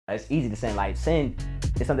it's easy to sin. Like sin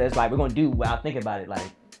is something that's like we're gonna do without thinking about it. Like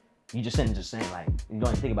you just sin, like you don't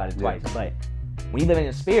even think about it twice. But when you live in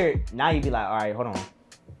the spirit, now you be like, all right, hold on.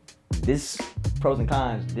 This pros and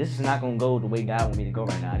cons. This is not gonna go the way God wants me to go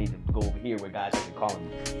right now. I need to go over here where God's actually calling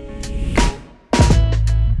me.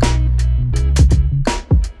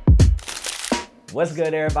 What's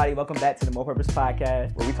good, everybody? Welcome back to the More Purpose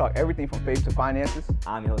Podcast, where we talk everything from faith to finances.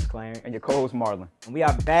 I'm your host, Clarence. And your co-host, Marlon. And we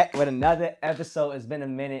are back with another episode. It's been a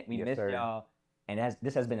minute. We missed y'all. And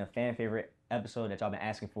this has been a fan favorite episode that y'all been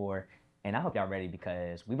asking for. And I hope y'all ready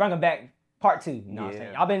because we bring them back part 2. You know what I'm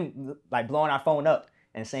saying? Y'all been like blowing our phone up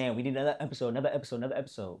and saying we need another episode.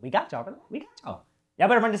 We got y'all, brother. We got y'all. Y'all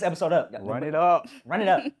better run this episode up. Run it up. Run it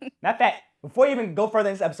up. Matter of fact, before you even go further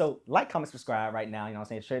in this episode, like, comment, subscribe right now. You know what I'm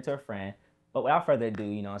saying? Share it to a friend. But without further ado,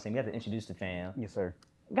 you know what I'm saying? We have to introduce the fam. Yes, sir.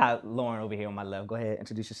 We got Lauryn over here on my left. Go ahead,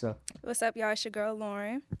 introduce yourself. What's up, y'all? It's your girl,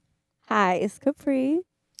 Lauryn. Hi, it's Capri.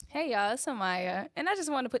 Hey, y'all. It's Amaya. And I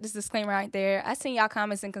just wanted to put this disclaimer right there. I seen y'all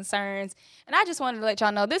comments and concerns, and I just wanted to let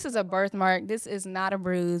y'all know this is a birthmark. This is not a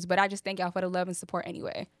bruise, but I just thank y'all for the love and support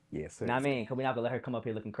anyway. Yes, sir. Know what I mean? Because we're not going to let her come up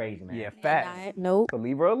here looking crazy, man. Yeah, facts. Nope. So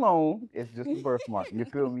leave her alone. It's just a birthmark. You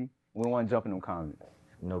feel me? We don't want to jump in them comments.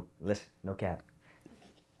 No, listen, no cap.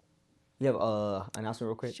 You have announcement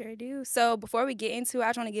real quick? Sure do. So before we get into it, I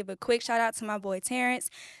just want to give a quick shout out to my boy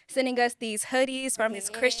Terrence, sending us these hoodies from his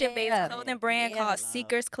Christian-based clothing brand called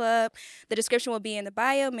Seekers Club. The description will be in the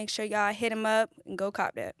bio. Make sure y'all hit him up and go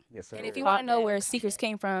cop that. Yes, sir. And if you want to know where Seekers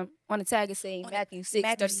came from, on the tag is saying Matthew 6.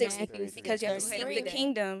 Matthew 6. Because you have to seek the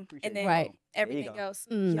kingdom and then everything else.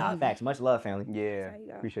 Nah, facts. Much love, family. Yeah.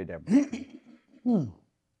 Appreciate that. Good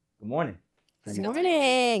morning. Good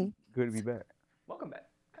morning. Good to be back. Welcome back.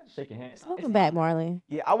 Shake your hands. Welcome back, Marlon.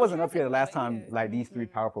 Yeah, I wasn't up here the last time like these 3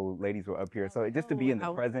 powerful ladies were up here. So just to be in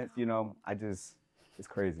the presence, you know, it's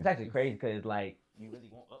crazy. It's actually crazy because like you really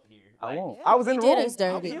won't up here. I won't. I was in the room. He did us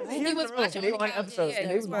dirty. He was watching They on episodes.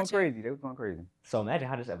 They was going crazy. They was going crazy. So imagine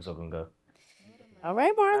how this episode gonna go. All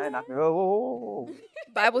right, Marlon. Whoa.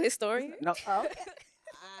 Bible historian. No.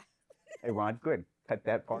 Hey, Ron, good. Cut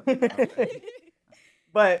that part.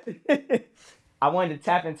 But I wanted to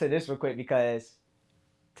tap into this real quick because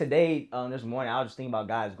today, this morning, I was just thinking about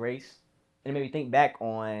God's grace. And it made me think back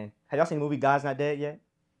on, have y'all seen the movie God's Not Dead yet?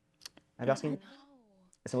 Have y'all seen it?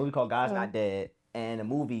 It's a movie called God's Not Dead. And the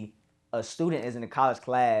movie, a student is in a college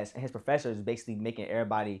class and his professor is basically making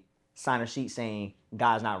everybody sign a sheet saying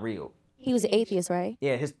God's not real. He was an atheist, right?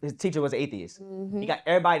 Yeah, his teacher was an atheist. Mm-hmm. He got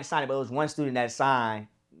everybody to sign it, but it was one student that signed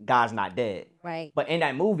God's not dead. Right. But in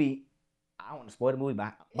that movie, I don't want to spoil the movie,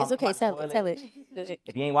 but It's okay. Tell it.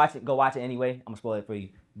 If you ain't watch it, go watch it anyway. I'm gonna spoil it for you.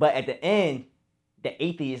 But at the end, the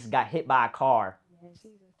atheist got hit by a car.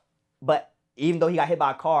 But even though he got hit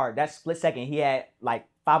by a car, that split second, he had like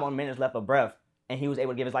 5 more minutes left of breath, and he was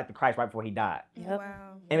able to give his life to Christ right before he died. Yep.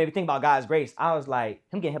 Wow. And maybe think about God's grace. I was like,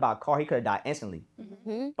 him getting hit by a car, he could have died instantly.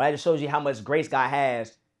 Mm-hmm. But that just shows you how much grace God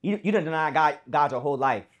has. You didn't deny God your whole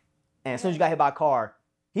life. And as soon as you got hit by a car,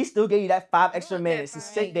 he still gave you that 5 extra minutes to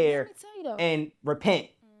sit there and repent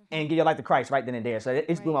and give your life to Christ right then and there. So it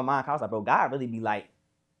just blew my mind. I was like, bro, God really be like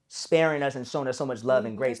sparing us and showing us so much love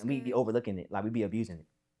and grace, and we be overlooking it. Like we be abusing it.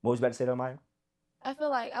 What was you about to say though, Maya? I feel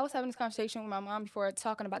like I was having this conversation with my mom before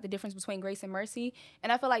talking about the difference between grace and mercy.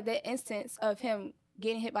 And I feel like that instance of him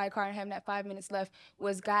getting hit by a car and having that 5 minutes left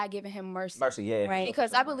was God giving him mercy. Mercy, yeah. Right.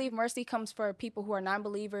 Because I believe mercy comes for people who are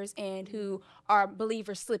non-believers and who are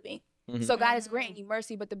believers slipping. Mm-hmm. So God is granting you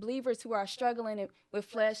mercy, but the believers who are struggling with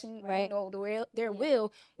flesh and their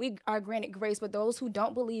will, we are granted grace. But those who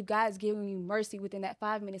don't believe, God is giving you mercy within that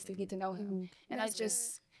 5 minutes to get to know Him. Mm-hmm. And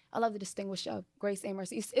I love the distinguish of grace and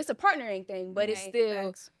mercy. It's a partnering thing, but it's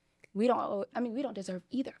still we don't deserve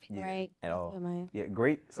either of it, Right? At all. Yeah,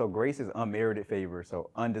 great. So grace is unmerited favor, so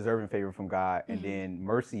undeserving favor from God, and then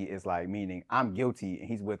mercy is like meaning I'm guilty and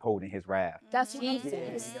He's withholding His wrath. That's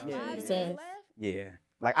Jesus. Jesus. Yeah.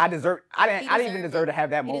 Like I didn't even deserve to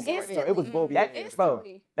have that moment. So it was both. Bro,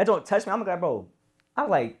 that don't touch me. I'm like, bro, I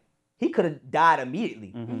was like, he could have died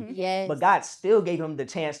immediately. Mm-hmm. Yes. But God still gave him the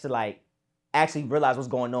chance to like actually realize what's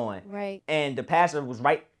going on. Right. And the pastor was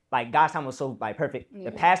right, like God's time was so like perfect.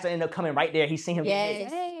 The pastor ended up coming right there. He seen him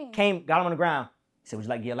Yes. got him on the ground. He said, would you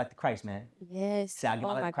like to give life to Christ, man? Yes. He said, I give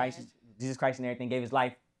my life to Christ. God. Jesus Christ and everything, gave his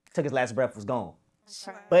life, took his last breath, was gone.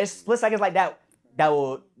 Right. But it's split seconds like that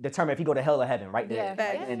will determine if he go to hell or heaven right there. Yeah. Right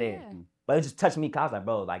then and there. But it just touched me because I was like,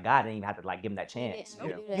 bro, like God didn't even have to like give him that chance.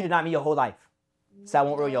 Nope. You denied me your whole life. So I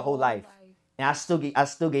won't ruin your whole life. And I still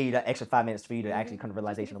gave you that extra 5 minutes for you to actually come to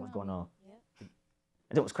realization of what's going on.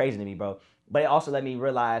 And it was crazy to me, bro. But it also let me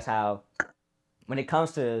realize how when it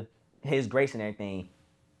comes to his grace and everything,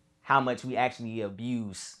 how much we actually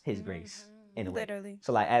abuse His grace in a way. Literally.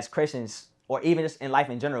 So like as Christians, or even just in life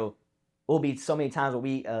in general, will be so many times where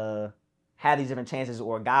we have these different chances,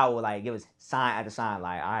 or God will like give us sign after sign,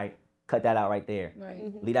 like, all right, cut that out right there.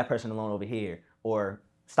 Right. Leave that person alone over here, or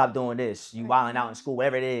stop doing this. You wilding out in school,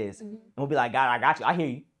 whatever it is. And we'll be like, God, I got you. I hear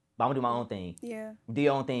you, but I'm gonna do my own thing. Yeah. Do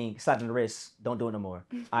your own thing. Slap in the wrist. Don't do it no more.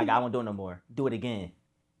 All right, God, I won't do it no more. Do it again.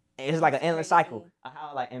 And it's like an endless cycle.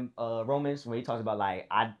 How like in Romans, where he talks about like,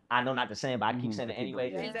 I know not to sin, but I keep sinning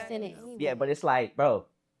anyway. Exactly. Yeah, but it's like, bro,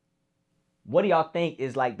 what do y'all think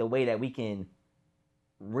is like the way that we can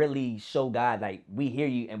really show God like we hear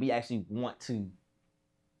you and we actually want to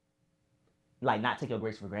like not take your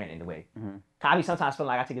grace for granted in a way? I be sometimes feeling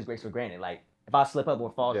like I take His grace for granted. Like if I slip up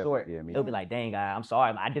or fall short, it'll be like, dang, God, I'm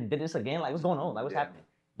sorry. I did this again. Like what's going on? Like what's happening?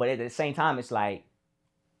 But at the same time, it's like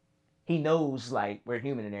He knows like we're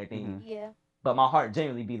human and everything. Yeah. But my heart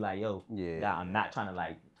genuinely be like, yo, Yeah. God, I'm not trying to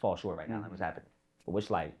like fall short right now. Like what's happening? But which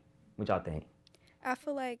like, what y'all think? I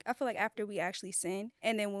feel like after we actually sin,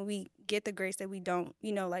 and then when we get the grace that we don't,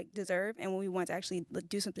 like deserve, and when we want to actually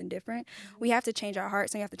do something different, we have to change our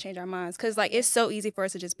hearts and we have to change our minds. Because like it's so easy for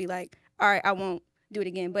us to just be like, all right, I won't do it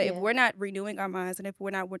again. But if we're not renewing our minds and if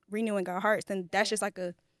we're not renewing our hearts, then that's just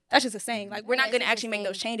a saying. Like we're not going to actually make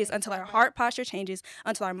those changes until our heart posture changes,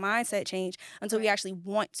 until our mindset change, until we actually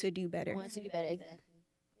want to do better. Want to do better, exactly.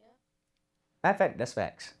 Matter of fact, that's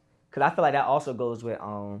facts. Cause I feel like that also goes with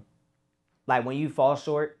like when you fall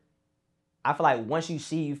short, I feel like once you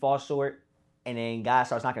see you fall short and then God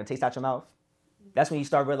starts knocking the taste out your mouth, that's when you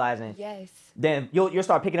start realizing, Yes. then you'll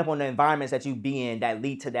start picking up on the environments that you be in that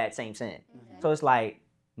lead to that same sin. So it's like,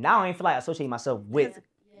 now I ain't feel like associating myself with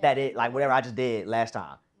like whatever I just did last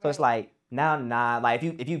time. So it's like, now, like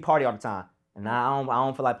if you party all the time, I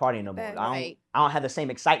don't feel like partying no more. I don't have the same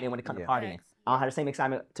excitement when it comes to partying. I don't have the same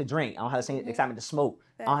excitement to drink. I don't have the same excitement to smoke.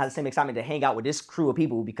 I don't have the same excitement to hang out with this crew of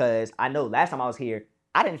people because I know last time I was here,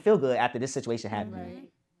 I didn't feel good after this situation happened. Right.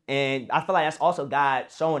 And I feel like that's also God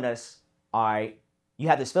showing us, all right, you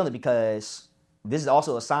have this feeling because this is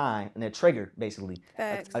also a sign and a trigger, basically.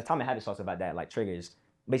 Tommy Habitual talks about that, like triggers.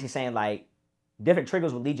 Basically saying like different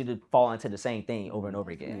triggers will lead you to fall into the same thing over and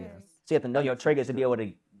over again. So you have to know your triggers to be able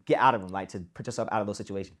to get out of them, like to put yourself out of those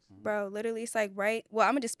situations. Bro, literally, it's like, right? Well,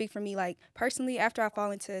 I'm gonna just speak for me. Like, personally, after I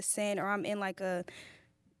fall into sin or I'm in like a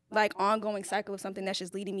ongoing cycle of something that's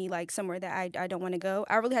just leading me like somewhere that I don't want to go,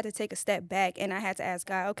 I really had to take a step back and I had to ask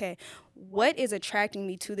God, okay, what is attracting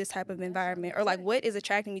me to this type of environment, or like what is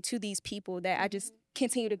attracting me to these people that I just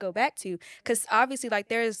continue to go back to? Because obviously like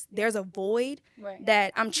there's a void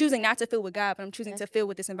that I'm choosing not to fill with God, but I'm choosing to fill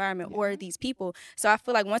with this environment or these people. So I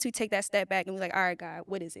feel like once we take that step back and we're like, all right, God,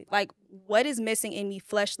 what is it? Like, what is missing in me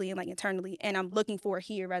fleshly and like internally, and I'm looking for it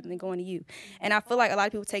here rather than going to you. And I feel like a lot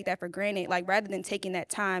of people take that for granted. Like rather than taking that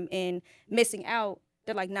time and missing out,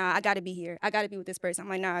 they're like, nah, I gotta be here, I gotta be with this person. I'm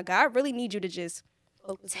like, nah, God, I really need you to just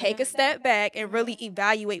take a step back and really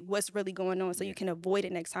evaluate what's really going on so you can avoid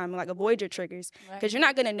it next time. Like avoid your triggers, because you're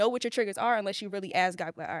not going to know what your triggers are unless you really ask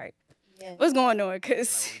God, like, all right, what's going on?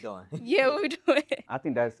 Because What we doing? yeah, what we doing? I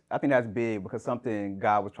think that's big, because something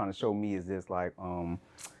God was trying to show me is this, like,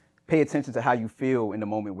 pay attention to how you feel in the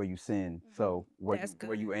moment where you sin. So were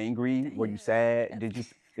you angry? Were you sad? Did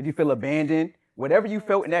you feel abandoned? Whatever you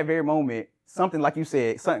felt in that very moment, something, like you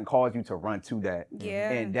said, something caused you to run to that. Yeah.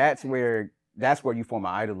 And that's where you form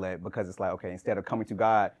an idol at, because it's like, okay, instead of coming to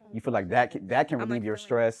God, you feel like that can relieve your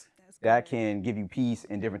stress, that can give you peace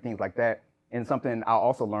and different things like that. And something I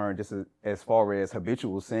also learned just as far as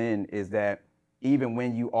habitual sin is that even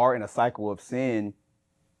when you are in a cycle of sin,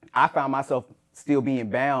 I found myself still being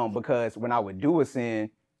bound, because when I would do a sin,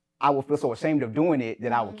 I would feel so ashamed of doing it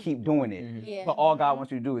that I would keep doing it. But all God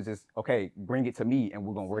wants you to do is just, okay, bring it to me and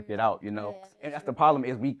we're going to work it out, And that's the problem,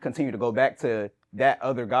 is we continue to go back to that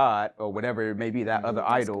other God or whatever it may be, that other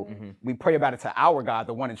idol. We pray about it to our God,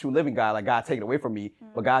 the one and true living God, like, God, take it away from me.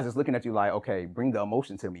 But God's just looking at you like, okay, bring the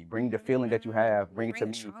emotion to me, bring the feeling that you have, bring it to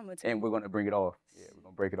me, and we're going to bring it off. Yeah, we're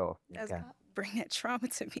going to break it off. Bring that trauma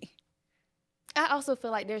to me. I also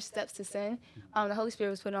feel like there's steps to sin. The Holy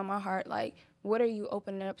Spirit was putting on my heart, like, what are you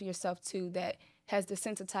opening up yourself to that has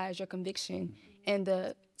desensitized your conviction and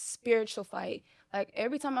the spiritual fight? Like,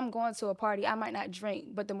 every time I'm going to a party, I might not drink,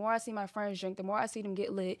 but the more I see my friends drink, the more I see them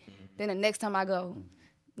get lit, then the next time I go,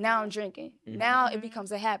 now I'm drinking. Now it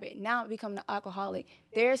becomes a habit. Now it becomes an alcoholic.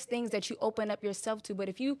 There's things that you open up yourself to, but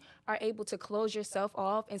if you are able to close yourself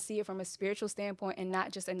off and see it from a spiritual standpoint and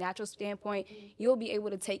not just a natural standpoint, you'll be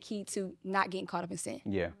able to take heed to not getting caught up in sin.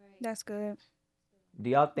 Yeah. That's good. Do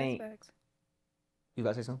y'all think, you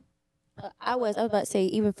about to say something? I was about to say,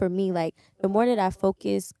 even for me, like, the more that I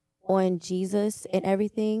focus on Jesus and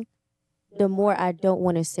everything, the more I don't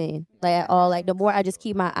want to sin, like at all. Like the more I just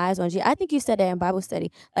keep my eyes on Jesus. I think you said that in Bible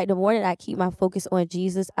study. Like the more that I keep my focus on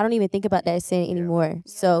Jesus, I don't even think about that sin anymore.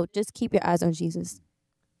 So just keep your eyes on Jesus.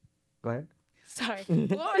 Go ahead. Sorry. One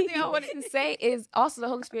more thing I wanted to say is also the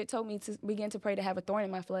Holy Spirit told me to begin to pray to have a thorn in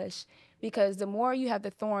my flesh, because the more you have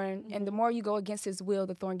the thorn and the more you go against his will,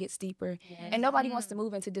 the thorn gets deeper. And nobody wants to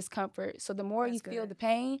move into discomfort. So the more you feel the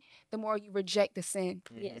pain, the more you reject the sin.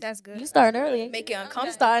 Yeah, that's good. You starting early. Make it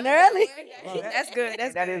uncomfortable. Starting early. That's good.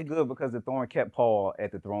 That is good because the thorn kept Paul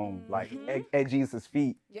at the throne, like at Jesus'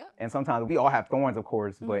 feet. Yep. And sometimes we all have thorns, of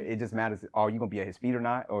course, but it just matters, are you going to be at his feet or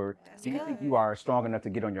not? Or do you think you are strong enough to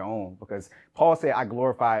get on your own? Because Paul said, I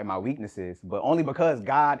glorify in my weaknesses, but only because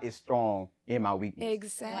God is strong in my weakness.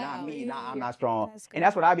 Exactly. Not me. I'm not strong. And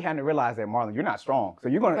that's what I be having to realize, that, Marlon, you're not strong. So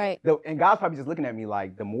you're going to, and God's probably just looking at me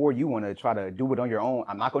like, the more you want to try to do it on your own,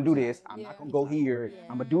 I'm not going to do this. I'm not going to go here.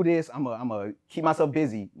 I'm going to do this. I'm going to keep myself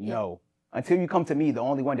busy. No. Until you come to me, the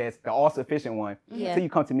only one that's the all-sufficient one, until you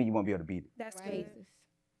come to me, you won't be able to beat it. That's good.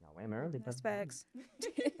 No, wait a minute, early. That's facts.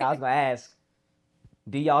 I was going to ask,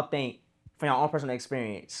 do y'all think, from your own personal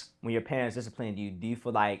experience, when your parents disciplined you, do you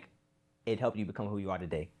feel like it helped you become who you are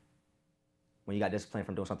today? When you got disciplined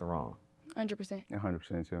from doing something wrong? 100%.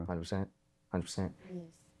 100% too. 100%? 100%? Yes.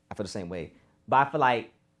 I feel the same way. But I feel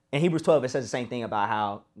like in Hebrews 12, it says the same thing about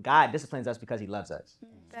how God disciplines us because he loves us.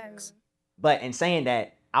 Facts. But in saying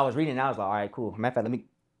that, I was reading and I was like, all right, cool. Matter of fact,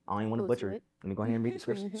 I don't even want to butcher it. Let me go ahead and read the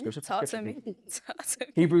scripture. Talk to me.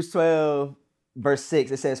 Hebrews 12, verse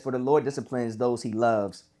 6, it says, for the Lord disciplines those he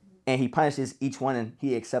loves, and he punishes each one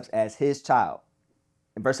he accepts as his child.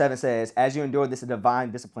 And verse 7 says, as you endure this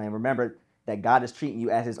divine discipline, remember that God is treating you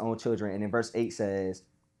as his own children. And in verse 8 says,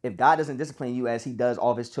 if God doesn't discipline you as he does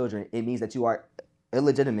all of his children, it means that you are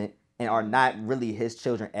illegitimate and are not really his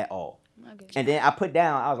children at all. And then I put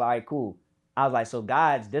down, I was like, all right, cool. I was like, so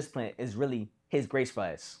God's discipline is really his grace for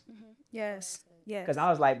us. Yes. Yes. Because I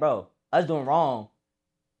was like, bro, us doing wrong,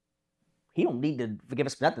 he don't need to forgive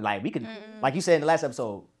us for nothing. Like we could, like you said in the last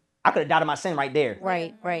episode, I could have doubted my sin right there.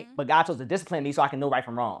 Right. But God chose to discipline me so I can know right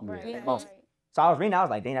from wrong. So I was reading, I was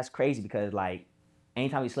like, dang, that's crazy, because like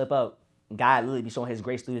anytime we slip up, God literally be showing his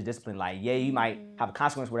grace through his discipline. Like, yeah, you might have a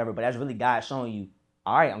consequence or whatever, but that's really God showing you,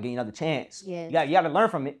 all right, I'm getting another chance. Yes. You got to learn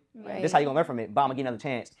from it. This is how you're going to learn from it, but I'm going to get another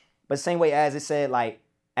chance. But the same way as it said, like,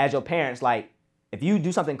 as your parents, like, if you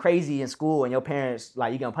do something crazy in school and your parents,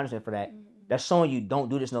 like, you get a punishment for that, that's showing you don't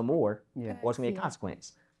do this no more, or it's going to be a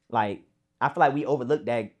consequence. Like, I feel like we overlook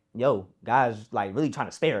that, God's, like, really trying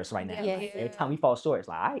to spare us right now. Every time we fall short, it's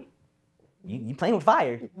like, all right, you playing with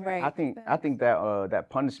fire. Right. I think that that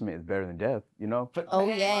punishment is better than death, you know? Oh,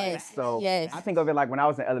 yes. So yes. I think of it like when I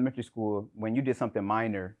was in elementary school, when you did something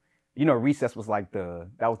minor, recess was like that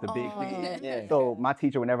was the big thing. Yeah. So my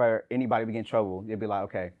teacher, whenever anybody would get in trouble, they'd be like,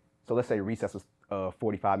 okay, so let's say recess was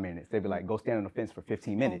 45 minutes. They'd be like, go stand on the fence for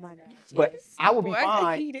 15 minutes. But I would be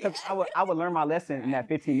fine because I would learn my lesson in that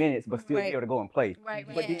 15 minutes, but still be able to go and play.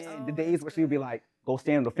 But then the days where she would be like, go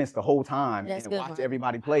stand on the fence the whole time and watch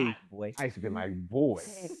everybody play, I used to be like, boy.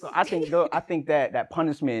 So I think that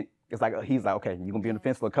punishment is like, he's like, okay, you're going to be on the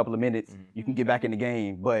fence for a couple of minutes. You can get back in the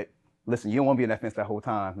game. But listen, you don't want to be on that fence that whole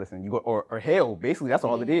time. Listen, you go, or hell, basically, that's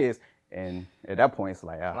all it is. And at that point, it's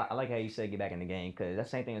like, I like how you said get back in the game, because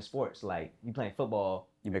that's the same thing in sports. Like, you playing football,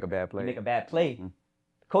 you make a bad play. The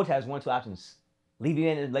coach has 1 or 2 options: leave you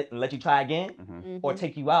in and let you try again, or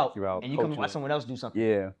take you out, and you come and watch someone else do something.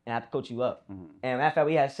 Yeah. And have to coach you up. And matter of fact,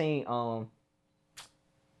 we had seen. Matter of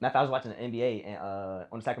fact, I was watching the NBA and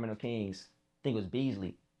on the Sacramento Kings. I think it was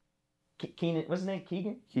Beasley. Keenan, what's his name?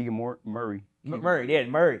 Keegan Murray.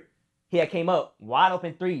 Murray. He had came up wide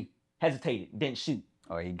open 3, hesitated, didn't shoot.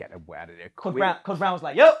 Oh, he got that boy out of there. Coach Brown was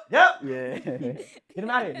like, yep. Yeah. Get him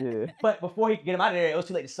out of here. Yeah. But before he could get him out of there, it was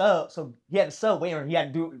too late to sub. So he had to sub waiting. He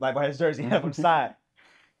had to do like by his jersey, on the side.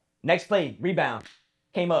 Next play, rebound.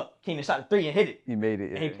 Came up. Keenan shot the 3 and hit it. He made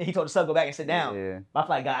it. And he told the sub go back and sit down. Yeah. But I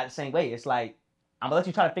feel like God the same way. It's like, I'm going to let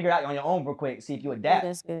you try to figure it out on your own real quick, see if you adapt.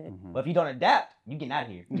 That's good. But if you don't adapt, you getting out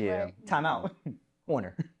of here. Yeah. Time out.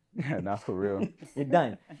 Corner. Not for real. You're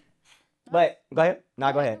done. But go ahead.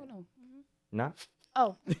 Go ahead. No?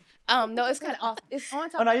 Oh, no, it's kind of off. It's on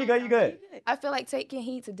top. Oh, no, you good. I feel like taking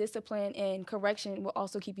heed to discipline and correction will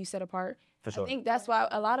also keep you set apart. For sure. I think that's why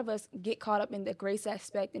a lot of us get caught up in the grace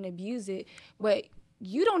aspect and abuse it. But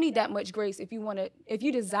you don't need that much grace if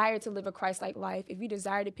you desire to live a Christ-like life, if you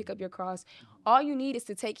desire to pick up your cross. All you need is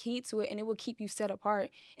to take heed to it, and it will keep you set apart.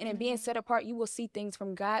 And in being set apart, you will see things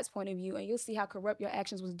from God's point of view, and you'll see how corrupt your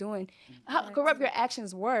actions how corrupt your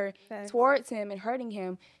actions were towards him and hurting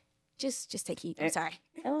him. Just take heed. I'm sorry.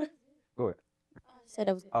 Go ahead. Said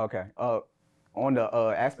that was Okay. On the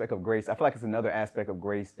aspect of grace, I feel like it's another aspect of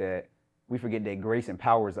grace that we forget that grace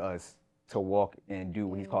empowers us to walk and do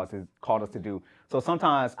what He's called us to do. So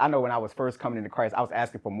sometimes I know when I was first coming into Christ, I was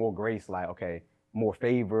asking for more grace, like, okay, more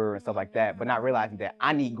favor and stuff like that, but not realizing that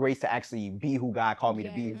I need grace to actually be who God called me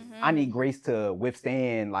to be. I need grace to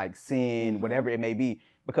withstand like sin, whatever it may be,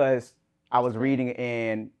 because I was reading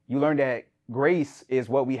and you learn that grace is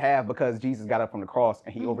what we have because Jesus got up from the cross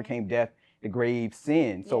and He overcame death, the grave,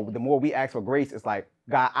 sin. So the more we ask for grace, it's like,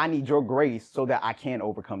 God, I need your grace so that I can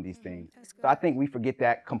overcome these things. So I think we forget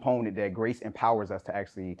that component that grace empowers us to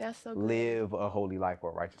actually live a holy life or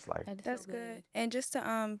a righteous life. That's good. And just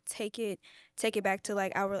to take it back to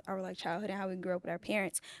like our like childhood and how we grew up with our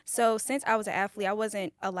parents. So since I was an athlete, I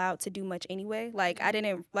wasn't allowed to do much anyway. Like I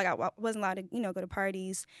wasn't allowed to, go to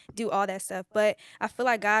parties, do all that stuff. But I feel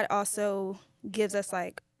like God also gives us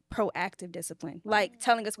like proactive discipline, like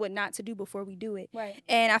telling us what not to do before we do it. Right.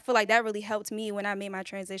 And I feel like that really helped me when I made my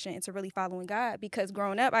transition into really following God, because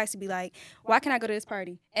growing up I used to be like, why can't I go to this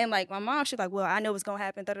party? And like my mom, she's like, well, I know what's gonna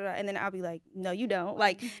happen, da, da, da. And then I'll be like, no, you don't.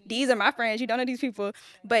 Like, these are my friends, you don't know these people.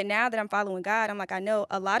 But now that I'm following God, I'm like, I know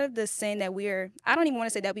a lot of the sin that I don't even want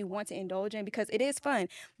to say that we want to indulge in, because it is fun,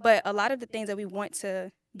 but a lot of the things that we want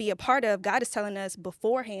to be a part of, God is telling us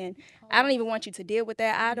beforehand, I don't even want you to deal with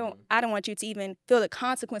that. I don't want you to even feel the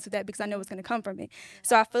consequence of that, because I know it's going to come from it.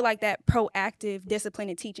 So I feel like that proactive discipline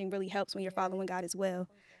and teaching really helps when you're following God as well.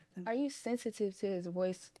 Are you sensitive to His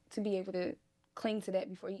voice to be able to cling to that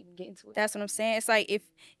before you even get into it? That's what I'm saying. It's like, if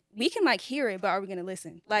we can like hear it, but are we going to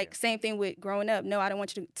listen? Like same thing with growing up. No, I don't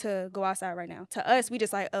want you to go outside right now. To us, we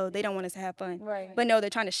just like, oh, they don't want us to have fun. Right. But no, they're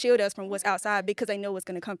trying to shield us from what's outside because they know what's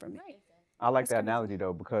going to come from it. Right. I like that analogy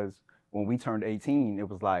though, because when we turned 18, it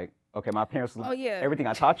was like, okay, my parents, everything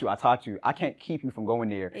I taught you. I can't keep you from going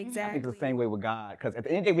there. Exactly. I think it's the same way with God, because at the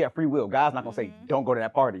end of the day, we have free will. God's not going to say, don't go to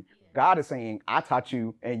that party. God is saying, I taught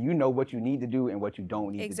you, and you know what you need to do and what you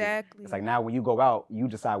don't need to do. It's like now when you go out, you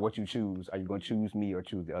decide what you choose. Are you going to choose me or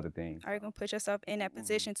choose the other thing? Are you going to put yourself in that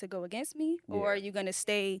position to go against me? Or are you going to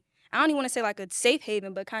stay, I don't even want to say like a safe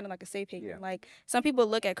haven, but kind of like a safe haven. Like some people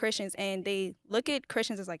look at Christians and they look at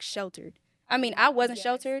Christians as like sheltered. I mean, I wasn't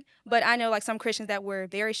sheltered, but I know like some Christians that were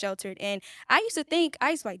very sheltered. And I used to be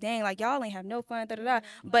like, dang, like y'all ain't have no fun, da da da.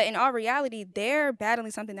 But in all reality, they're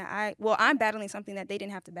battling something that I'm battling something that they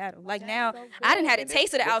didn't have to battle. Like now, I didn't have a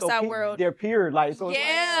taste of the outside world. They're pure, like, so it's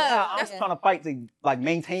I'm trying to fight to like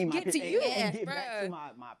maintain my get to you, and get back to my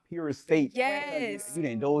purest state. Yes. You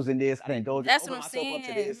didn't indulge in this, I didn't indulge. That's what I'm saying.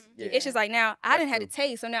 It's just like now I didn't have a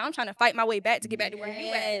taste, so now I'm trying to fight my way back to get back to where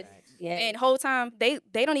you at. Yeah. And whole time they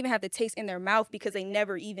don't even have the taste in their mouth because they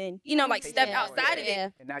never even like stepped outside of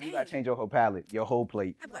it. And now you gotta change your whole palate, your whole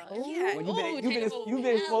plate. I'm like, you've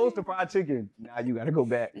been exposed to fried chicken. Now you gotta go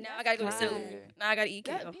back. Now I gotta go to soup. Now I gotta eat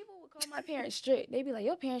keto. People would call my parents strict. They'd be like,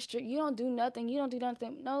 your parents strict. You don't do nothing. You don't do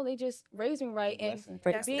nothing. No, they just raised me right. And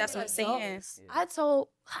that's what I'm saying.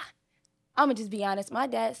 I'm gonna just be honest. My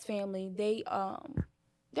dad's family,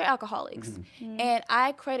 they're alcoholics. And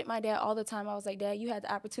I credit my dad all the time. I was like, Dad, you had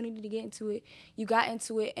the opportunity to get into it. You got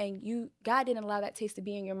into it, and God didn't allow that taste to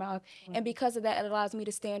be in your mouth. And because of that, it allows me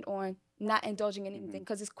to stand on not indulging in anything,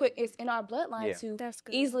 because it's in our bloodline to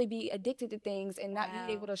easily be addicted to things and not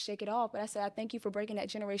be able to shake it off. But I said, I thank you for breaking that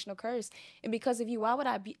generational curse. And because of you, why would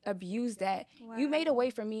I abuse that? You made a way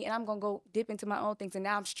for me, and I'm going to go dip into my own things, and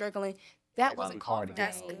now I'm struggling. That wasn't called for me.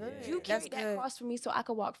 That's good. You carried that cross for me so I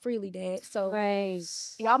could walk freely, Dad. So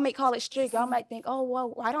y'all may call it strict. Y'all might think, oh,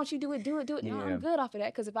 well, why don't you do it? Do it. No, I'm good off of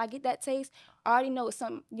that, because if I get that taste, I already know it's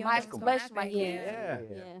something my flesh might get.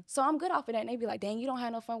 So I'm good off of that. And they be like, dang, you don't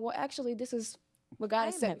have no fun. Well, actually, this is what God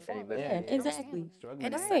has set for me. Yeah, exactly.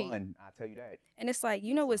 And it's fun, I'll tell you that. And it's like,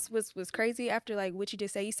 what's crazy after like what you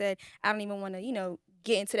just said? You said, I don't even want to,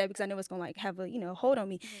 get into that because I know it's gonna like have a hold on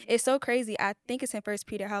me. It's so crazy. I think it's in 1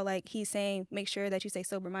 Peter how like he's saying, make sure that you stay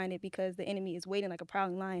sober minded because the enemy is waiting like a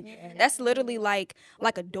prowling lion. That's literally like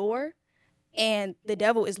a door, and the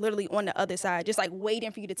devil is literally on the other side, just like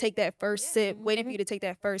waiting for you to take that first sip, waiting for you to take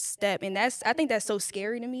that first step. And I think that's so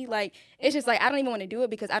scary to me. Like it's just like I don't even want to do it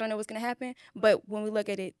because I don't know what's gonna happen. But when we look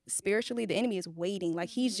at it spiritually, the enemy is waiting. Like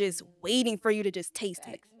he's just waiting for you to just taste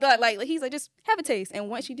it. But like he's like, just have a taste, and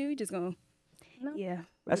once you do, you're just gonna. Yeah,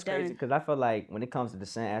 that's crazy, because I feel like when it comes to the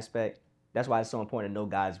sin aspect, that's why it's so important to know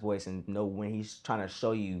God's voice and know when He's trying to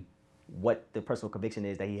show you what the personal conviction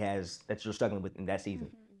is that He has that you're struggling with in that season.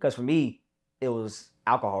 Because for me, it was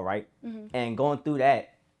alcohol, right? And going through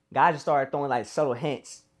that, God just started throwing like subtle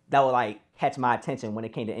hints that would like catch my attention when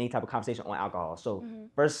it came to any type of conversation on alcohol. So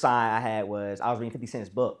first sign I had was I was reading 50 Cent's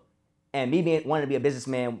book, and me wanting to be a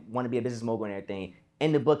businessman, wanting to be a business mogul and everything.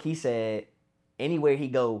 In the book, he said, anywhere he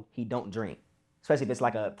go, he don't drink. especially if it's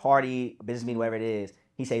like a party, a business meeting, whatever it is.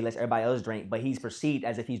 He say he lets everybody else drink, but he's perceived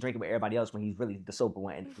as if he's drinking with everybody else when he's really the sober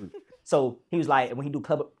one in the group. So he was like, when he do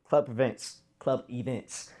club events,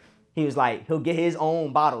 he was like, he'll get his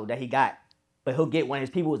own bottle that he got, but he'll get one of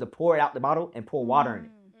his people to pour it out the bottle and pour water in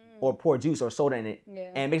it, or pour juice or soda in it,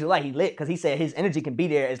 and it makes it like he lit, because he said his energy can be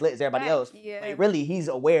there as lit as everybody else, but really he's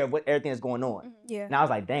aware of what everything is going on. And I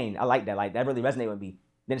was like, dang, I like that. Like that really resonated with me.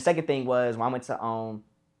 Then the second thing was when I went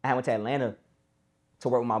to Atlanta to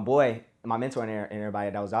work with my boy, my mentor and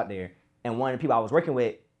everybody that was out there. And one of the people I was working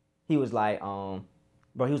with, he was like, bro,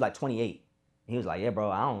 he was like 28. He was like, yeah,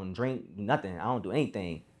 bro, I don't drink nothing. I don't do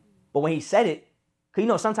anything. But when he said it, cause you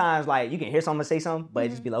know, sometimes like you can hear someone say something, but it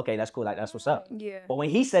just be like, okay, that's cool. Like that's what's up. Yeah. But when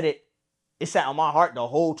he said it, it sat on my heart the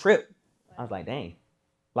whole trip. I was like, dang,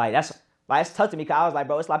 like that's tough to me. Cause I was like,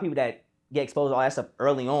 bro, it's a lot of people that get exposed to all that stuff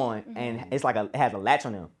early on, and it's like it has a latch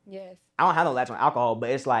on them. Yes. I don't have no latch on alcohol,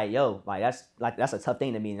 but it's like, yo, like that's a tough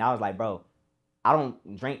thing to me. And I was like, bro, I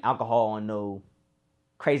don't drink alcohol on no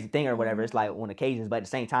crazy thing or whatever. It's like on occasions, but at the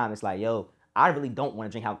same time, it's like, yo, I really don't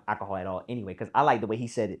want to drink alcohol at all anyway, because I like the way he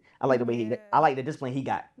said it. I like the way I like the discipline he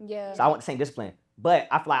got. Yeah. So I want the same discipline. But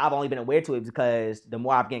I feel like I've only been aware to it because the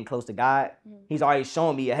more I'm getting close to God, he's already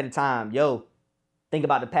showing me ahead of time, yo, think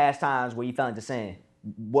about the past times where you fell into sin.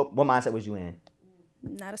 What mindset was you in?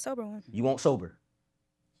 Not a sober one. You won't sober.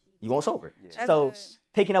 You won't sober. Yeah. So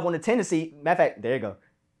picking up on the tendency, matter of fact, there you go.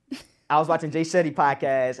 I was watching Jay Shetty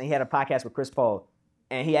podcast, and he had a podcast with Chris Paul.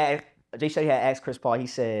 And Jay Shetty had asked Chris Paul, he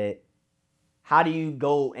said, how do you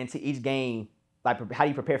go into each game, like how do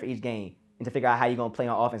you prepare for each game and to figure out how you're going to play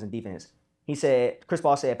on offense and defense? He said, Chris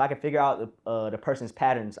Paul said, if I can figure out the person's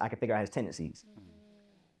patterns, I can figure out his tendencies.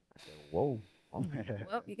 I said, whoa. Well,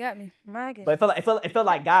 you got me. My goodness. But it felt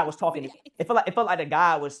like God was talking. It felt like the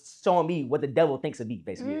God was showing me what the devil thinks of me,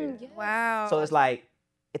 basically. Wow. So it's like,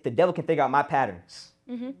 if the devil can figure out my patterns,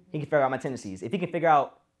 he can figure out my tendencies. If he can figure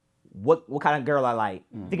out what kind of girl I like,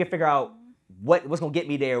 if he can figure out what's gonna get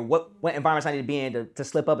me there, what environments I need to be in to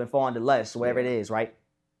slip up and fall into lust, whatever it is, right?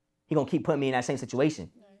 He gonna keep putting me in that same situation.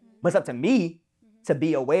 But it's up to me to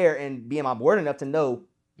be aware and be in my word enough to know,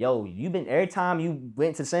 yo, every time you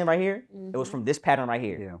went to sin right here, it was from this pattern right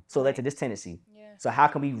here. Yeah. So it led to this tendency. Yeah. So how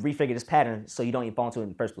can we refigure this pattern so you don't even fall into it in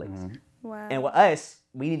the first place? Wow. And with us,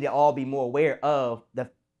 we need to all be more aware of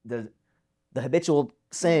the habitual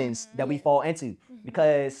sins that we fall into.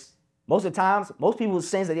 Because most of the times, most people's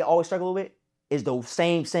sins that they always struggle with is the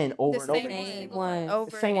same sin over and over again.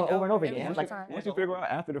 The same one over and over again. Like, once you figure out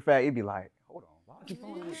after the fact, it'd be like, hold on.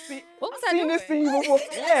 What was I doing? This scene before.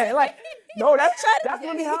 Yeah, like, no, that's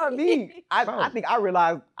really how it be. I think I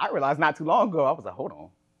realized not too long ago, I was like, hold on.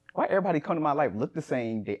 Why everybody come to my life look the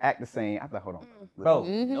same, they act the same? I was like, hold on. Bro,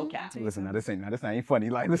 no cap. Listen, this ain't funny.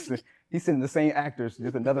 Like, listen, he's sending the same actors,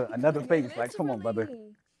 just another face. Like, come on, brother.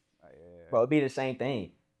 Bro, it'd be the same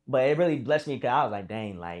thing. But it really blessed me because I was like,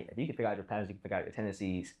 dang, like, if you can figure out your patterns, you can figure out your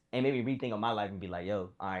tendencies, and maybe rethink on my life and be like, yo,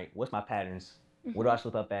 all right, what's my patterns? Where do I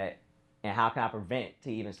slip up at? And how can I prevent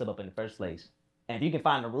to even slip up in the first place? And if you can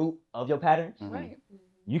find the root of your patterns,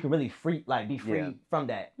 you can really be free from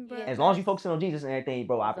that. Right. As long as you focus on Jesus and everything,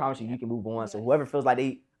 bro, I promise you can move on. So whoever feels like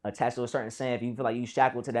they attached to a certain sin, if you feel like you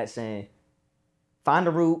shackled to that sin, find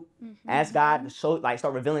the root, ask God to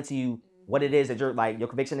start revealing to you what it is that your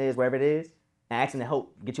conviction is, wherever it is, and ask him to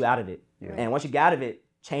help get you out of it. Yeah. And once you get out of it,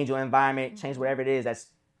 change your environment, change whatever it is that's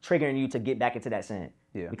triggering you to get back into that sin.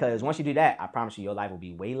 Yeah. Because once you do that, I promise you, your life will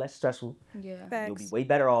be way less stressful. Yeah. Facts. You'll be way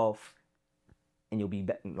better off, and you'll be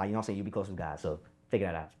you'll be close with God. So figure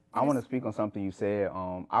that out. I want to speak on something you said.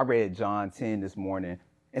 I read John 10 this morning,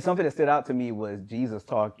 and something that stood out to me was Jesus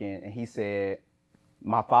talking, and he said,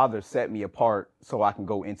 "My Father set me apart so I can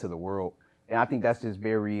go into the world." And I think that's just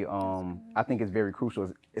very, I think it's very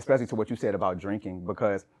crucial, especially to what you said about drinking,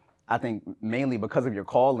 because I think mainly because of your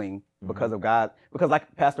calling, because of God, because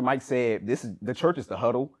like Pastor Mike said, the church is the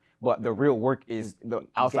huddle, but the real work is the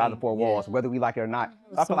outside the four walls, whether we like it or not.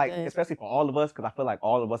 I feel like, especially for all of us, because I feel like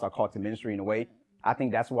all of us are called to ministry in a way. I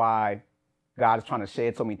think that's why God is trying to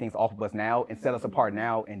shed so many things off of us now and set us apart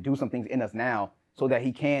now and do some things in us now so that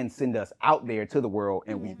he can send us out there to the world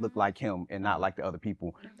and we look like him and not like the other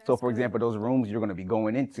people. So for example, those rooms you're going to be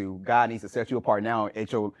going into, God needs to set you apart now at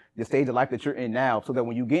the stage of life that you're in now, so that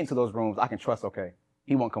when you get into those rooms, I can trust, okay,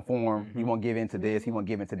 he won't conform, he won't give in to this, he won't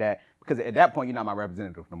give in to that, because at that point, you're not my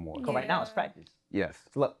representative no more. So right now, it's practice. Yes.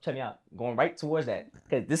 So look, check me out. Going right towards that,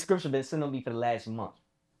 because this scripture has been sitting on me for the last month.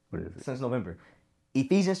 What is it? Since November.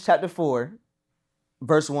 Ephesians chapter 4,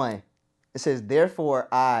 verse 1. It says, "Therefore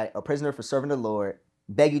I, a prisoner for serving the Lord,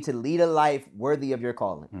 beg you to lead a life worthy of your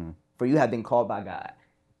calling, for you have been called by God."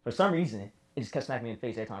 For some reason, it just kept smacking me in the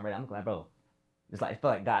face every time I read it. I'm like, bro, It's like, it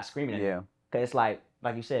felt like God screaming at me. Yeah. Because it's like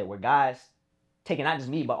you said, where God's taking not just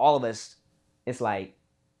me, but all of us, it's like,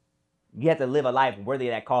 you have to live a life worthy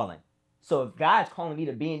of that calling. So if God's calling me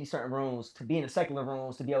to be in these certain rooms, to be in the secular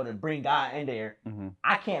rooms, to be able to bring God in there,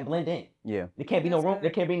 I can't blend in. Yeah. There can't be no room.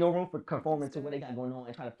 There can't be no room for conforming to what they got going on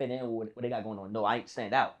and trying to fit in with what they got going on. No, I ain't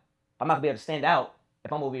stand out. I'm not gonna be able to stand out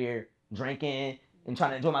if I'm over here drinking and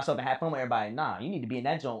trying to enjoy myself and have fun with everybody. Nah, you need to be in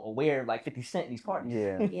that zone aware of like 50 Cent in these parties.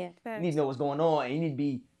 Yeah. Yeah. You need to know what's going on, and you need to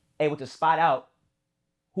be able to spot out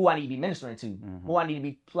who I need to be ministering to, who I need to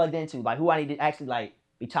be plugged into, like who I need to actually like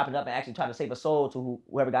be chopping up and actually try to save a soul to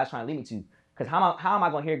whoever God's trying to lead me to. Because how am I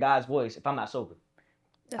going to hear God's voice if I'm not sober?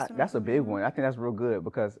 That's a big one. I think that's real good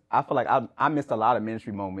because I feel like I missed a lot of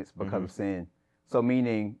ministry moments because of sin. So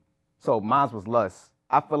mine was lust.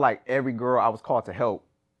 I feel like every girl I was called to help,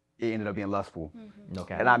 it ended up being lustful.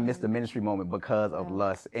 Okay. And I missed the ministry moment because of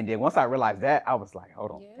lust. And then once I realized that, I was like,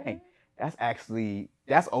 hold on, dang,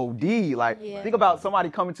 that's OD. Like, think about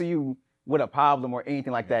somebody coming to you with a problem or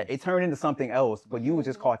anything like that. It turned into something else, but you were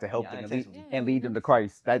just called to help them and lead them to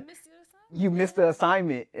Christ. That you missed the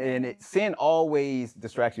assignment, and sin always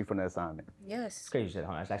distracts you from the assignment. Yes. It's crazy you said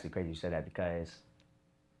that. It's actually crazy you said that because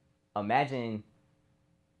imagine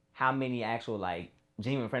how many actual like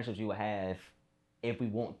genuine friendships you would have if we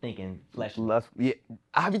weren't thinking fleshly. Lust, yeah,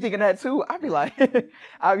 I be thinking that too. I be like,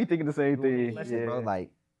 I be thinking the same thing. Fleshly, bro,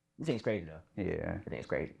 like, this thing's crazy though. Yeah. I think it's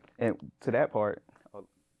crazy. And to that part,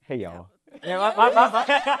 hey y'all. Yeah, my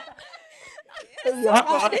This y'all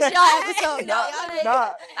episode.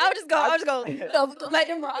 I was just going let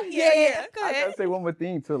them rock. Yeah. Go I ahead. gotta say one more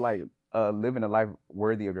thing to like living a life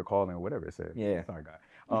worthy of your calling or whatever it says. Yeah. Sorry,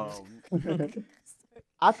 God.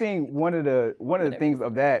 I think one of the things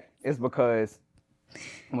of that is because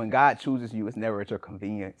when God chooses you, it's never at your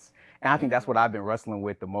convenience. And I think that's what I've been wrestling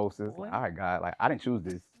with the most is like, all right, God, like I didn't choose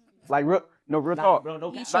this. Like real talk. Bro,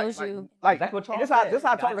 no, He chose you. Like that's what this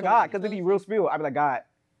how I talk to God, because it be real spill. I be like, God,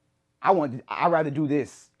 I'd rather do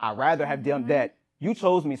this. I'd rather have done that. You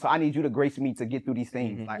chose me, so I need you to grace me to get through these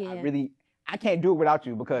things. Like I can't do it without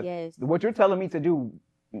you because what you're telling me to do,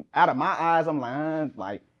 out of my eyes, I'm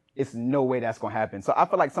like it's no way that's gonna happen. So I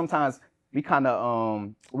feel like sometimes we kind of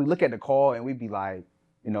we look at the call and we be like,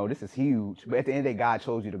 this is huge, but at the end of the day, God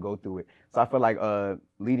chose you to go through it. So I feel like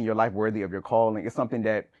leading your life worthy of your calling is something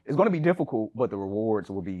that is going to be difficult, but the rewards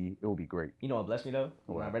will be great. You know what blessed me though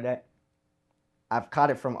when I read that? I've caught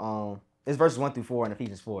it from it's verses 1-4 in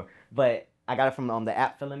Ephesians 4, but I got it from the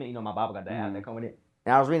app Fill Limit. My Bible got the app that come with it.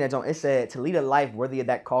 And I was reading that John. It said to lead a life worthy of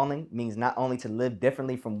that calling means not only to live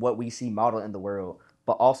differently from what we see modeled in the world,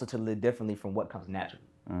 but also to live differently from what comes naturally.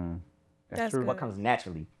 That's true. good. What comes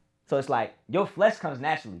naturally. So it's like your flesh comes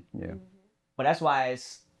naturally. Yeah. But that's why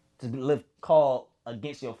it's to live called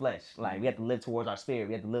against your flesh. Like we have to live towards our spirit.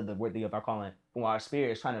 We have to live the worthy of our calling from what our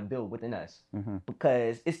spirit is trying to build within us.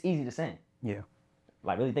 Because it's easy to sin. Yeah.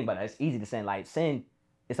 Like really think about it. It's easy to sin. Like sin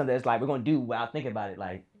is something that's like we're gonna do without thinking about it.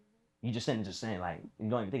 Like you just sin and just sin. Like you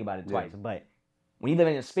don't even think about it twice. But when you live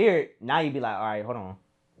in the spirit, now you be like, all right, hold on.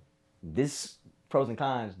 This pros and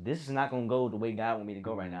cons. This is not gonna go the way God want me to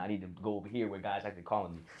go right now. I need to go over here where God's actually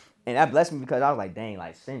calling me. And that blessed me because I was like, dang,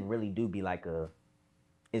 like sin really do be like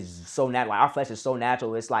it's so natural. Like our flesh is so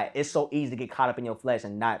natural. It's like it's so easy to get caught up in your flesh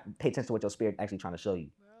and not pay attention to what your spirit actually trying to show you.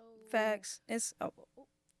 Facts. It's No,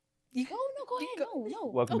 go ahead. No.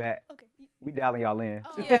 Welcome back. Okay. We dialing y'all in.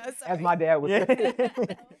 Oh, yeah, As my dad would say.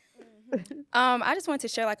 I just wanted to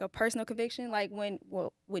share like a personal conviction, like when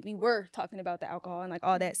we were talking about the alcohol and like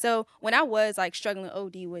all that. So when I was like struggling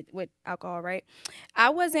OD with alcohol, right, I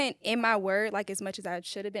wasn't in my word like as much as I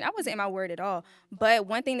should have been. I wasn't in my word at all. But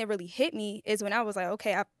one thing that really hit me is when I was like,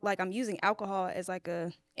 okay, I'm using alcohol as like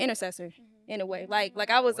a intercessor in a way. Like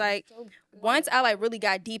I was like, once I like really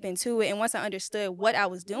got deep into it and once I understood what I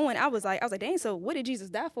was doing, I was like, dang, so what did Jesus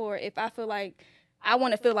die for if I feel like I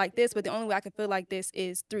want to feel like this, but the only way I can feel like this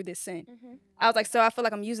is through this sin. I was like, so I feel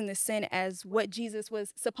like I'm using this sin as what Jesus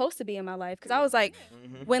was supposed to be in my life. Because I was like,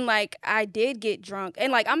 when like I did get drunk,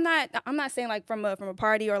 and like I'm not saying like from a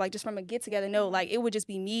party or like just from a get together. No, like it would just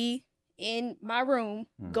be me in my room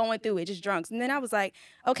going through it, just drunks. And then I was like,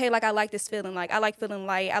 okay, like I like this feeling. Like I like feeling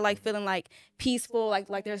light. I like feeling like peaceful.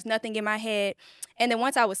 Like there's nothing in my head. And then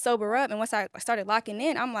once I was sober up and once I started locking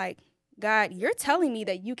in, I'm like, God, you're telling me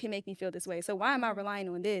that you can make me feel this way. So why am I relying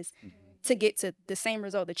on this to get to the same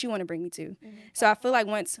result that you want to bring me to? So I feel like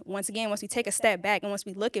once we take a step back and once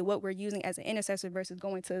we look at what we're using as an intercessor versus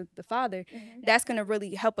going to the Father, that's going to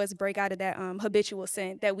really help us break out of that habitual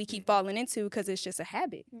sin that we keep falling into because it's just a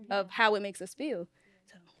habit of how it makes us feel.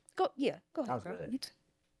 So go ahead, Sounds bro. good.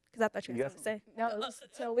 Because I thought you had something to say. No, it was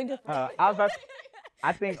totally different.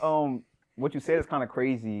 I think what you said is kind of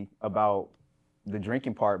crazy about the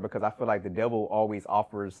drinking part, because I feel like the devil always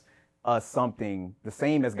offers us something the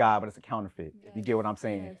same as God, but it's a counterfeit. If you get what I'm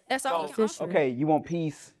saying. That's all. Okay, you want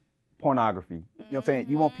peace, pornography. You know what I'm saying?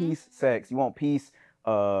 You want peace, sex. You want peace,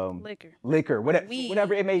 liquor,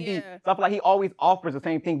 whatever it may be. So I feel like he always offers the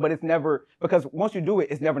same thing, but it's never, because once you do it,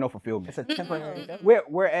 it's never no fulfillment. It's a temporary.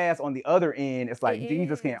 Whereas on the other end, it's like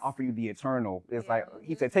Jesus can't offer you the eternal. It's like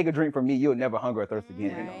he said, take a drink from me, you'll never hunger or thirst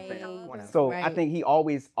again. You know what I'm saying? So I think he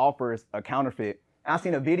always offers a counterfeit. And I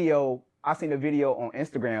seen a video on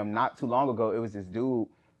Instagram not too long ago. It was this dude,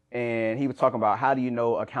 and he was talking about, how do you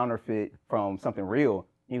know a counterfeit from something real?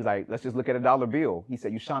 He was like, let's just look at a dollar bill. He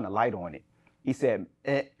said, you shine a light on it. He said,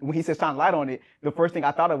 when he said shine a light on it, the first thing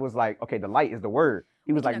I thought of was like, okay, the light is the word.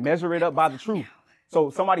 He was like, measure it up by the truth.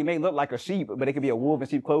 So somebody may look like a sheep, but it could be a wolf in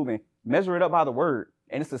sheep clothing. Measure it up by the word.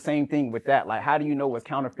 And it's the same thing with that. Like, how do you know what's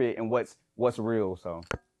counterfeit and what's real? So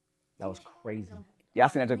that was crazy. Yeah, I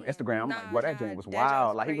seen that on Instagram. I'm like, boy, that joint was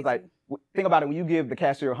wild. Like, he was like, think about it. When you give the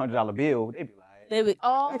cashier $100 bill, they be like,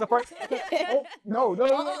 oh, the first. Oh, no.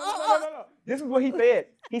 This is what he said.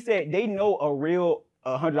 He said they know a real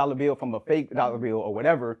 $100 bill from a fake dollar bill or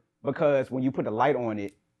whatever, because when you put the light on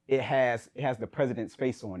it, it has the president's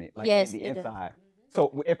face on it, like the inside.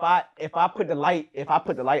 So if I put the light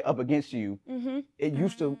up against you, it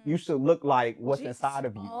used to look like what's inside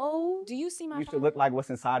of you. Oh, do you see my? Used to look like what's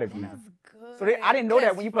inside of you. That's good. So I didn't know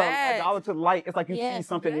that when you put a dollar to the light, it's like you see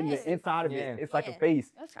something in the inside of it. It's like a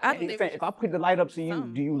face. And he's saying, if I put the light up to you,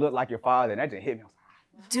 do you look like your father? And that just hit me.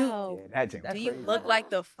 Dude, that thing was do you look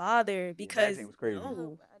like the father? Because that was crazy.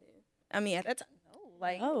 No. I mean, at that time,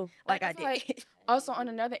 no, like I did. Like, also, on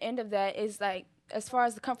another end of that is like, as far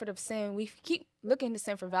as the comfort of sin, we keep looking to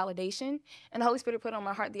sin for validation. And the Holy Spirit put on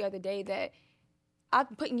my heart the other day that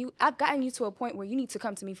I've gotten you to a point where you need to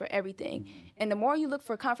come to me for everything. And the more you look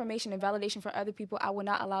for confirmation and validation for other people, I will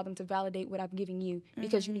not allow them to validate what I'm giving you,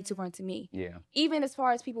 because you need to run to me. Yeah. Even as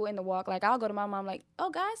far as people in the walk, like I'll go to my mom like,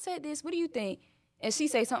 oh, God said this. What do you think? And she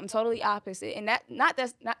say something totally opposite. And that's not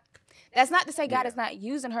to say God is not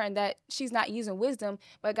using her and that she's not using wisdom,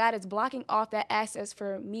 but God is blocking off that access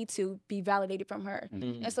for me to be validated from her.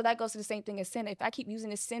 And so that goes to the same thing as sin. If I keep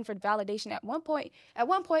using this sin for validation, at one point,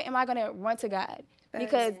 am I going to run to God?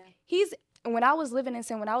 Because when I was living in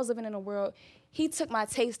sin, when I was living in the world, he took my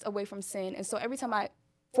taste away from sin. And so every time I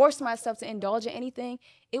forced myself to indulge in anything,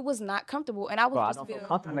 it was not comfortable. And I was I don't feel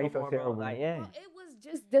comfortable. You feel terrible. Like, it was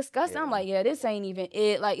just disgusting. I'm like, this ain't even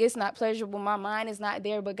it. Like, it's not pleasurable. My mind is not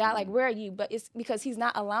there. But God, like, where are you? But it's because he's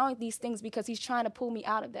not allowing these things, because he's trying to pull me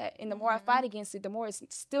out of that. And the more I fight against it, the more it's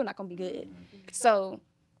still not going to be good. So.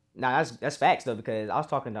 Nah, that's facts, though, because I was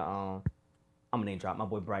talking to, I'm going to name drop my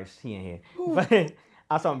boy Bryce. He in here. But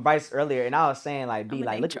I was talking to Bryce earlier, and I was saying, like,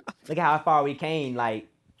 look at how far we came, like,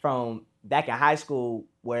 from back in high school,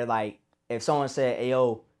 where, like, if someone said, hey,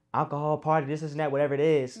 yo, alcohol, party, this and that, whatever it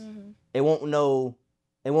is, it won't know,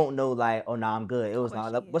 like, oh, nah, I'm good. It was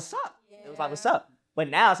like, what's up? It was like, what's up? But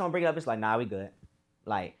now someone bring it up, it's like, nah, we good.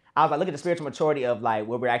 Like, I was like, look at the spiritual maturity of, like,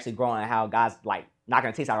 where we're actually growing and how God's, like, not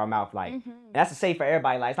going to taste out of our mouth. Like, and that's the same for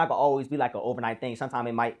everybody. Like, it's not going to always be, like, an overnight thing.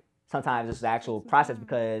 Sometimes it's the actual process,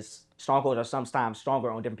 because strongholds are sometimes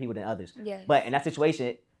stronger on different people than others. Yes. But in that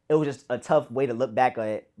situation, it was just a tough way to look back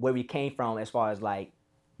at where we came from, as far as, like,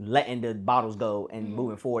 letting the bottles go and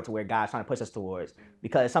moving forward to where God's trying to push us towards.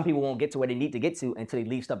 Because some people won't get to where they need to get to until they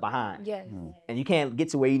leave stuff behind. Yes. And you can't get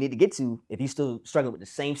to where you need to get to if you're still struggling with the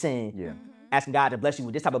same sin. Asking God to bless you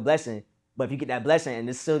with this type of blessing. But if you get that blessing and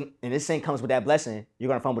this sin comes with that blessing, you're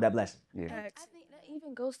going to fumble that blessing. I think that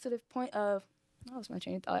even goes to the point of, what was my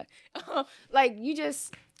train of thought? Like,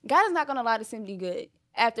 God is not going to allow the sin to be good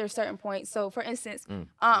after a certain point. So, for instance,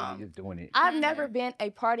 just doing it. I've never been a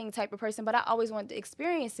partying type of person, but I always wanted to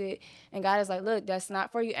experience it. And God is like, look, that's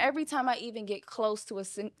not for you. Every time I even get close to a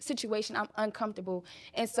situation, I'm uncomfortable.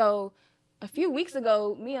 And so a few weeks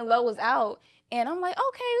ago, me and Lo was out, and I'm like,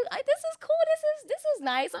 okay, this is cool. This is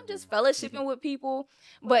nice. I'm just fellowshipping with people.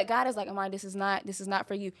 But God is like, Amanda, this is not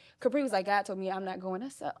for you. Capri was like, God told me I'm not going. I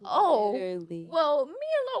said, well, me and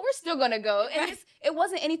Lo, we're still gonna go. And it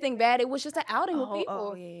wasn't anything bad. It was just an outing with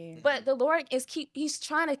people. But the Lord he's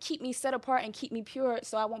trying to keep me set apart and keep me pure,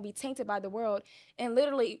 so I won't be tainted by the world. And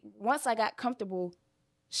literally, once I got comfortable,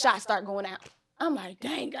 shots start going out. I'm like,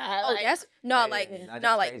 dang, God. Oh, that's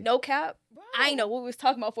no cap. I ain't know what we was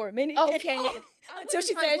talking about for a minute. Okay. Until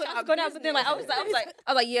she said I was going out, but then I was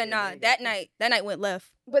like, yeah, nah. That night went left.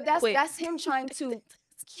 But that's him trying to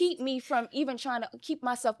keep me from even trying to keep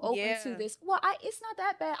myself open to this. Well, it's not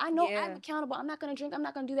that bad. I know I'm accountable. I'm not gonna drink. I'm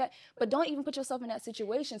not gonna do that. But don't even put yourself in that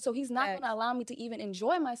situation. So he's not gonna allow me to even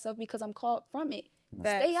enjoy myself because I'm called from it.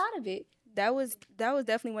 Stay out of it. that was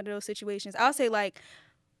definitely one of those situations. I'll say like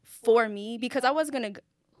for me, because I wasn't gonna.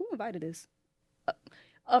 Who invited us?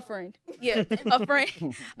 A friend. Yeah,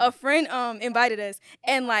 a friend invited us,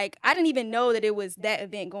 and like I didn't even know that it was that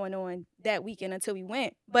event going on that weekend until we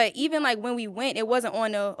went. But even like when we went, it wasn't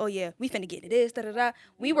on oh yeah, we finna get to this, da da da.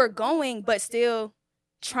 We were going, but still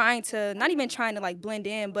not even trying to like blend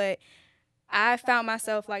in, but I found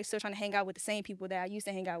myself like still trying to hang out with the same people that I used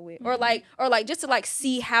to hang out with, or like just to like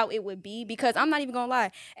see how it would be, because I'm not even gonna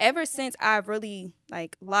lie. Ever since I've really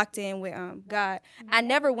like locked in with God, I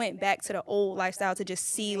never went back to the old lifestyle to just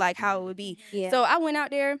see like how it would be. Yeah. So I went out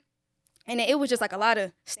there, and it was just like a lot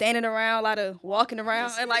of standing around, a lot of walking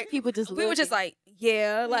around, and like People just we were just like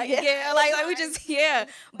we just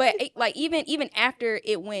But like even after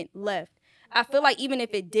it went left, I feel like even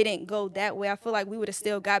if it didn't go that way, I feel like we would have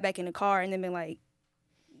still got back in the car and then been like,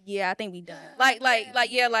 yeah, I think we done. I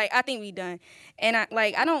think we done. And I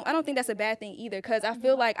don't think that's a bad thing either, because I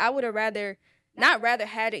feel like I would have not rather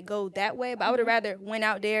had it go that way, but I would have rather went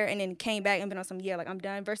out there and then came back and been on some, like I'm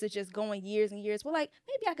done, versus just going years and years. Well, like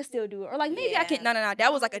maybe I could still do it, or like maybe I can. No.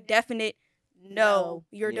 That was like a definite no.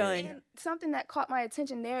 You're done. And something that caught my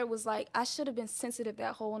attention there was like I should have been sensitive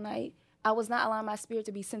that whole night. I was not allowing my spirit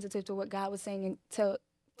to be sensitive to what God was saying, and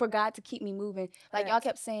for God to keep me moving. Like y'all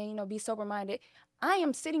kept saying, be sober-minded. I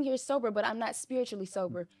am sitting here sober, but I'm not spiritually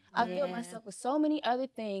sober. I filled myself with so many other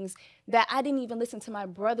things that I didn't even listen to my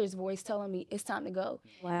brother's voice telling me it's time to go.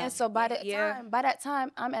 Wow. And so by that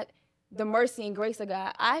time, I'm at the mercy and grace of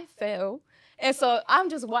God. I fell. And so I'm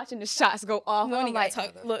just watching the shots go off. I'm like,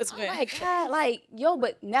 but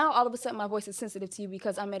now all of a sudden my voice is sensitive to you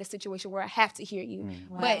because I'm at a situation where I have to hear you.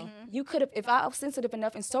 Wow. But you could have, if I was sensitive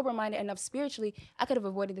enough and sober-minded enough spiritually, I could have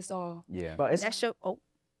avoided this all. Yeah. But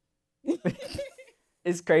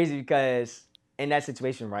it's crazy because in that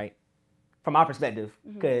situation, right, from my perspective,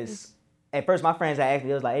 because at first my friends had asked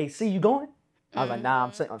me, it was like, hey, see, you going? I was like, nah,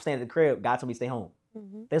 I'm staying at the crib. God told me to stay home.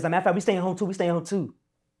 They was like, matter of fact, we staying home too.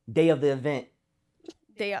 Day of the event.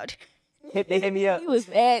 Day out. They hit me up. He was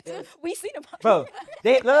mad. We seen him. Bro,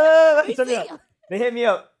 let me tell you up. They hit me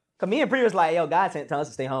up. Cause me and Pri was like, yo, God tell us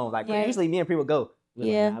to stay home. Like, usually me and Pri would go.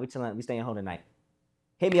 Like, nah, we staying home tonight.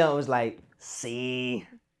 Hit me up and was like, see.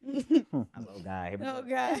 I was like, oh, God. Here we go.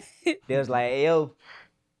 God. They was like, hey, yo,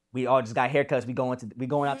 we all just got haircuts. We going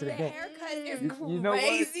out to the event. Haircut is crazy. You know what?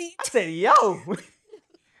 I said, yo.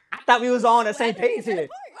 I thought we was on the same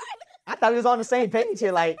page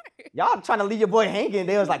here. Like, y'all trying to leave your boy hanging.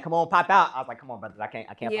 They was like, come on, pop out. I was like, come on, brothers, I can't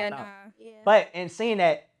pop out. Yeah. But in seeing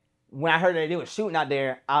that, when I heard that they were shooting out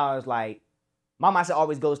there, I was like, my mindset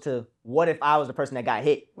always goes to, what if I was the person that got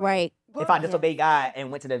hit? Right. If I disobeyed God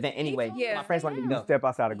and went to the event anyway, Yeah. my friends wanted me to You go. step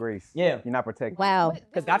outside of grace. Yeah. You're not protected. Wow.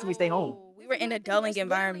 Because God told me to stay home. We were in a dulling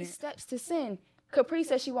environment. Steps to sin. Capri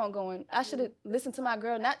said she won't go in. I should have listened to my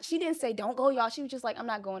girl. She didn't say don't go, y'all. She was just like, I'm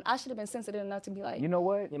not going. I should have been sensitive enough to be like, You know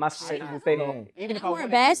what? Yeah, my spirit needs to stay home. Even if I I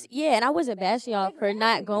wanted wasn't and I wasn't bashing y'all for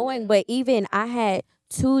not going, but even I had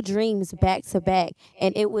 2 dreams back to back,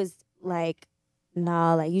 and it was like,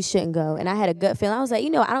 nah, like you shouldn't go. And I had a gut feeling. I was like, I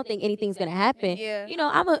don't think anything's gonna happen. Yeah.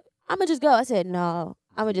 I'm gonna just go. I said, no,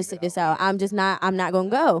 I'm gonna just sit this out. I'm not gonna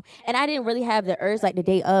go. And I didn't really have the urge like the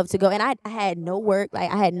day of to go. And I had no work,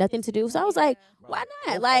 like I had nothing to do. So I was like, why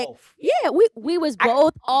not? Both Like, off. yeah, we was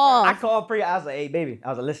both off. I called Pri. I was like, hey, baby. I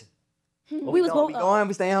was like, listen. We was both We going.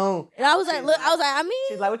 We staying home. And I was like, look, I mean,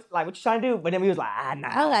 She's like, what you trying to do? But then we was like, nah.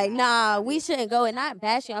 I was like, nah, we shouldn't go. And not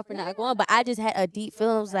bashing y'all for not going, but I just had a deep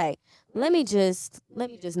feeling. I was like, let me just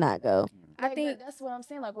not go. I think that's what I'm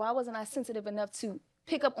saying. Like, why wasn't I sensitive enough to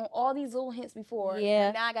pick up on all these little hints before? Yeah.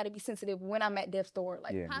 And now I got to be sensitive when I'm at death's door.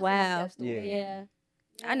 Like, Yeah. possibly Wow. death's door. Yeah.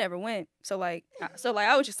 I never went. So I was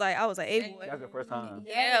like, hey boy. That's the first time.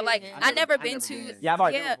 Yeah, like I never been to. Yeah, I've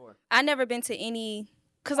already been before. I never been to any,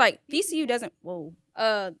 cause like VCU doesn't.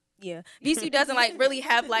 VCU doesn't like really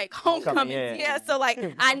have like homecoming. yeah. So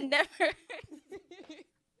like I never.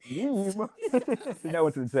 That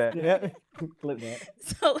went to the chat. Yeah. Clip that.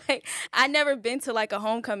 So like I never been to like a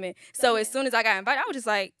homecoming. So as soon as I got invited, I was just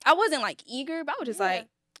like, I wasn't like eager, but I was just like,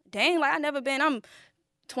 dang, like I never been. I'm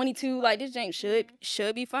 22. Like this jank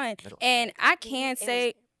should be fun. And I can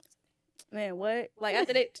say, man, what? Like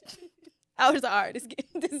after that, I was like, all right, this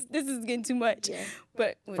is getting too much. Yeah.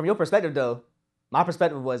 But From your perspective, though, my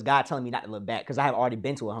perspective was God telling me not to look back because I have already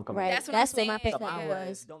been to a homecoming. Right. That's what That's I'm what my saying. So perspective mine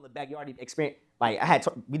was. don't look back. You already experienced. Like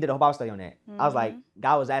we did a whole Bible study on that. I was like,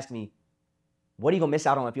 God was asking me, what are you gonna miss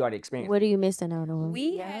out on if you already experienced? What are you missing out on?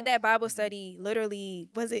 We had that Bible study literally,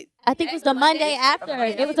 was it? I think it was the Monday after.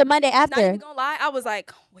 It was the Monday Not after. even gonna lie, I was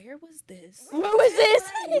like, where was this? Where was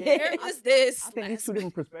this? Where was this? I think these two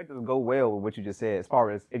different perspectives go well with what you just said. As far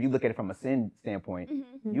as if you look at it from a sin standpoint,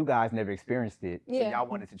 you guys never experienced it. So Yeah. y'all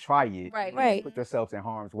wanted to try it. Right. Right. Put yourselves in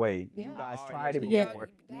harm's way. Yeah. You guys tried it Yeah. before.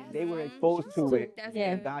 They were exposed to it.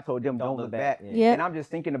 Yeah. God told them don't look back. Yeah. And I'm just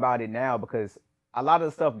thinking about it now because a lot of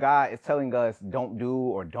the stuff God is telling us don't do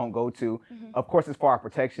or don't go to, of course it's for our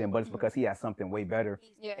protection, but it's because he has something way better.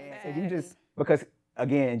 Yeah. And so you just, because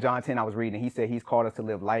again, John 10 I was reading, he said he's called us to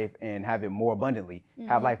live life and have it more abundantly,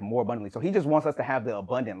 have life more abundantly. So he just wants us to have the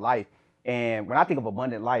abundant life. And when I think of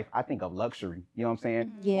abundant life, I think of luxury. You know what I'm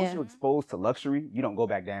saying? Yeah. Once you're exposed to luxury, you don't go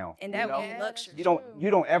back down. And that you know? was luxury.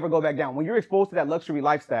 You don't ever go back down. When you're exposed to that luxury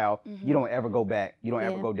lifestyle, you don't ever go back. You don't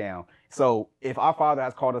ever Yeah. go down. So if our Father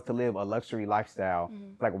has called us to live a luxury lifestyle,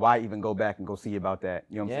 like why even go back and go see about that?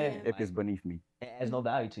 You know what I'm saying? If it's beneath me. It has no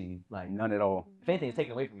value to you. Like, None at all. if anything, it's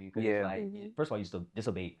taken away from you. 'Cause Yeah. it's like, first of all, you still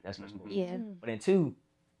disobeyed. That's first of all. Yeah. But then two,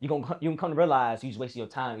 you can come to realize you just wasted your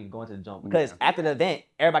time. You going to the jump because after the event,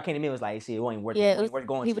 everybody came to me and was like, "See, it wasn't worth Yeah, it. it was Worth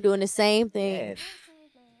going people to." doing the same thing. Yeah.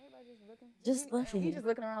 Just He looking. just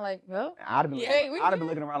looking around like, well, I'd have been, Yeah, I'd have been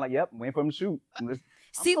looking around like, yep, waiting for him to shoot.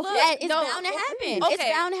 See, look, That is no, bound to happen. okay. It's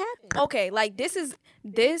bound to happen. Okay, like this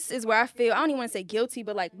is where I feel I don't even want to say guilty,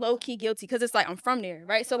 but like low key guilty because it's like I'm from there,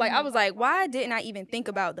 right? So like I was like, why didn't I even think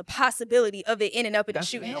about the possibility of it ending up in the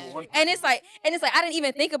shooting? And it's like I didn't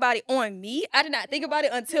even think about it on me. I did not think about it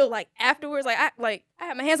until like afterwards. Like I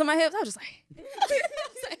had my hands on my hips. I was just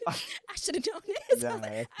like, I should have known this. I was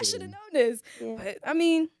like, I should have known this. Yeah. But I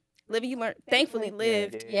mean, living you learn. Thankfully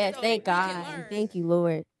lived. Yes, So thank we can God. learn. Thank you,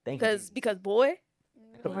 Lord. Thank you. Because boy,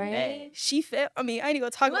 Right. she felt. I mean, I ain't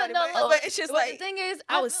gonna talk about it, no, but it's just but like the thing is,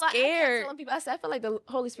 I was feel like- I kept scared. telling people, I said, I feel like the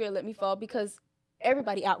Holy Spirit let me fall because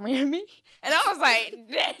everybody outran me. And I was like,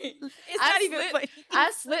 dang, it's not even funny.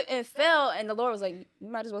 I slipped and fell, and the Lord was like, you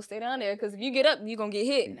might as well stay down there because if you get up, you're going to get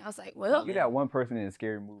hit. And I was like, well, You're that one person in a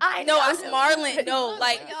scary movie. I No, know. I'm Marlon. No,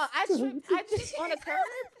 like Y'all, I tripped on a curb,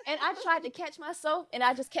 and I tried to catch myself, and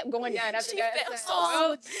I just kept going down. After she that. felt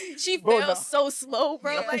Oh, she Bro, felt no. so slow,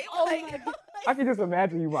 bro. Like, oh like, my God. I can just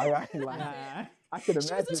imagine you, Maya. Like, I could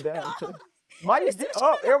imagine that. Maya, get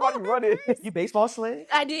up. Everybody running. You baseball sled?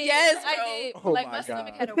 I did. Yes, I bro. did. Oh Like my my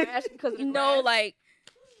stomach God. had a rash because of the no, rash.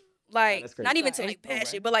 like that's crazy. not even to like bad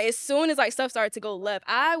shit, but like as soon as like stuff started to go left,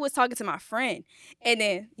 I was talking to my friend, and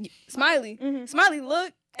then Smiley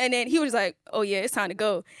looked, and then he was like, "Oh yeah, it's time to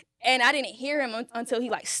go." And I didn't hear him until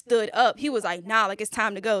he like stood up. He was like, "Nah, like it's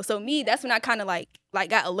time to go." So me, that's when I kind of like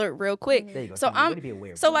got alert real quick. There you go. So You I'm really be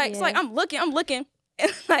aware. so like I'm looking.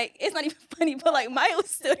 And like it's not even funny, but like Maya was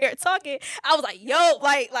still there talking. I was like, yo,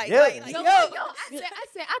 like Yeah. Yo, yo. I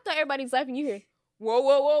said, I thought everybody was laughing. You hear, whoa,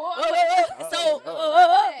 whoa, whoa, whoa.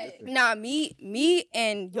 So nah, me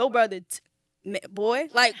and your brother, boy,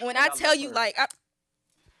 like when I tell you, like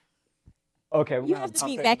Okay, we're You gonna have to talk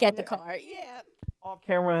meet that- back at the car. yeah. off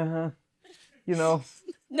camera, you know.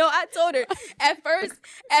 No, I told her at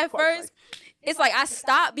first, it's like I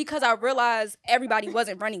stopped because I realized everybody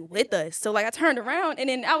wasn't running with us. So like I turned around and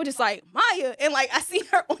then I was just like Maya, and like I see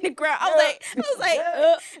her on the ground. I was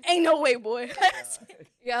like, ain't no way, boy.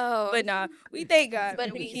 Yo. But nah, we thank God.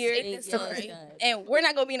 But we we here, thank this God. story, and we're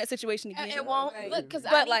not gonna be in that situation again. It won't. Look, because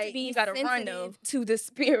But like you gotta run though to the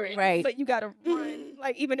spirit, Right. But you gotta run.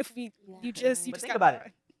 Like even if you just But think gotta about it.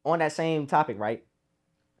 run. On that same topic, right?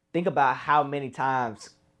 Think about how many times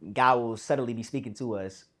God will subtly be speaking to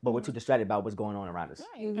us, but we're too distracted about what's going on around us.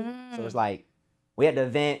 So it's like we at the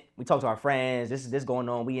event, we talk to our friends, this going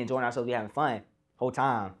on, we enjoying ourselves, we having fun. Whole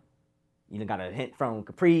time, you done got a hint from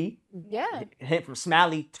Capri, Yeah. a hint from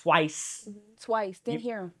Smiley twice. Twice. Didn't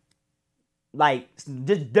hear him. Like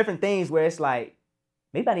just different things where it's like,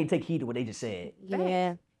 maybe I need to take heed to what they just said.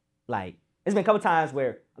 Yeah. Like, it's been a couple times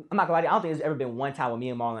where I'm not gonna lie to you, I don't think there's ever been one time when me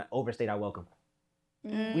and Marlon overstayed our welcome.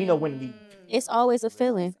 We know when to leave. It's always a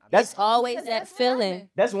feeling. That's It's always that feeling.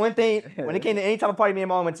 That's one thing. When it came to any type of party me and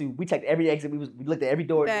Mom went to, we checked every exit. We looked at every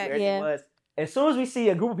door, Facts. where everything Yeah. was. As soon as we see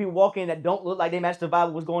a group of people walk in that don't look like they match the vibe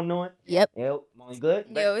of what's going on, Yep. yo, Mom, you good?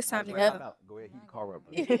 Yo, it's time to Go go. ahead, heat the car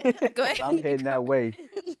up. Go ahead. I'm heading that way.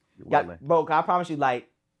 Bro, I promise you, like,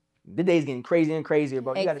 the day's getting crazier and crazier,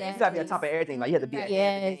 bro. You gotta be on Exactly. top of everything. Like, you have to be at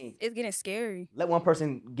Yes. everything. It's getting scary. Let one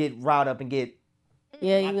person get riled up and get.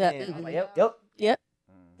 Yeah, you got. in. I'm like, yep.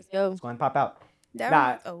 Let's go. It's going to pop out. That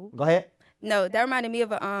Nah, oh. go ahead. No, that reminded me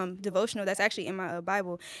of a devotional that's actually in my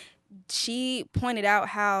Bible. She pointed out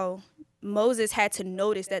how Moses had to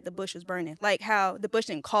notice that the bush was burning, like how the bush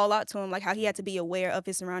didn't call out to him, like how he had to be aware of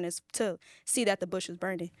his surroundings to see that the bush was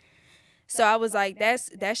burning. So I was like, that's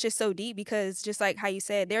just so deep, because just like how you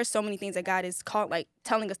said, there's so many things that God is like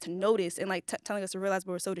telling us to notice, and like telling us to realize,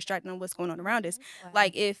 but we're so distracted on what's going on around us.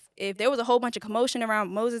 Like if there was a whole bunch of commotion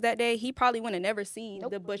around Moses that day, he probably wouldn't have never seen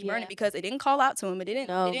the bush burning, because it didn't call out to him. It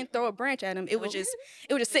didn't throw a branch at him. It was just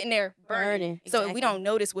sitting there burning. So if we don't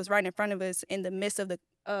notice what's right in front of us in the midst of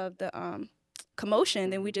the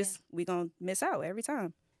commotion, then we gonna miss out every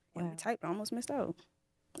time. And we typed almost missed out.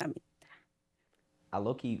 I mean, I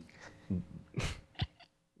low key.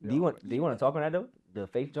 Do you want to talk on that though? The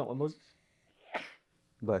faith jump with Moses.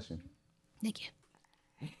 Bless you. thank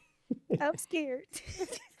you. I'm scared.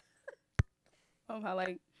 How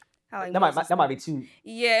that might be too.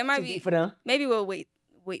 Yeah, it might too be deep for them. Maybe we'll wait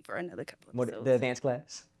for another couple More episodes. the advanced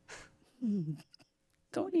class.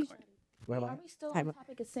 Don't Are we still on the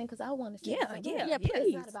topic of sin? Because I want to say Yeah, something. yeah, It's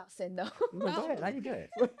please. not about sin, though. Go ahead. Now you good.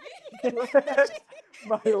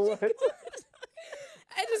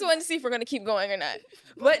 I just wanted to see if we're going to keep going or not.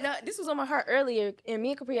 But no, this was on my heart earlier, and me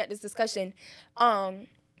and Capri had this discussion.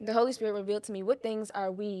 The Holy Spirit revealed to me what things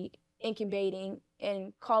are we incubating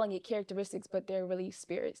and calling it characteristics, but they're really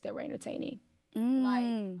spirits that we're entertaining. Like,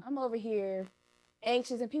 I'm over here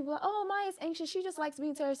anxious, and people are like, oh, Maya's anxious. She just likes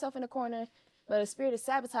being to herself in a corner. But a spirit is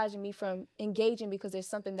sabotaging me from engaging, because there's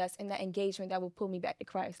something that's in that engagement that will pull me back to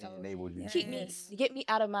Christ. Enabled you. Get me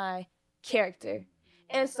out of my character.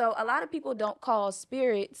 And so a lot of people don't call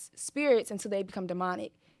spirits until they become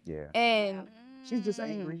demonic. Yeah. And She's just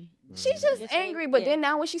angry. she's just angry. But then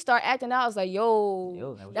now when she start acting out, I was like,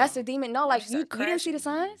 yo, that's a demon. No, like you didn't see the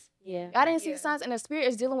signs? Yeah. I didn't see the signs. And the spirit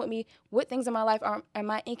is dealing with me. What things in my life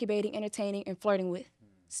am I incubating, entertaining, and flirting with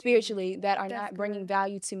spiritually that are not bringing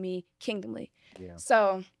value to me kingdomly? Yeah.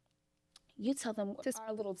 So you tell them what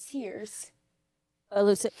our little tears. Oh,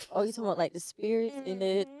 you talking about like the spirits and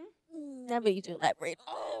the. That made you to elaborate.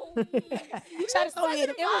 Oh, you try to throw me in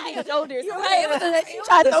the fire. Shoulders. You're right. You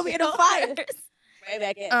try to throw me in the fire. Right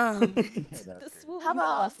back at. How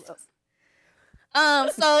about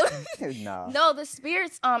so Nah. no, the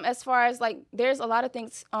spirits, as far as like, there's a lot of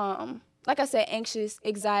things, like I said, anxious,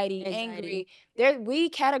 anxiety. Angry. We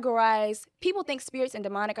categorize, people think spirits and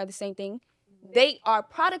demonic are the same thing. They are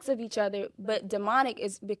products of each other, but demonic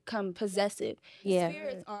is become possessive. Yeah.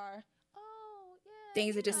 Spirits are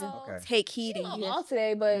things that just Okay. take heed she and off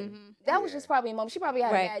today, but that was just probably a moment. She probably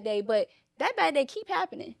had a bad day, but that bad day keep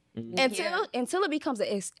happening until it becomes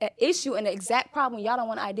an issue and an exact problem. Y'all don't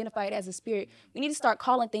want to identify it as a spirit. We need to start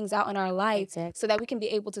calling things out in our life so that we can be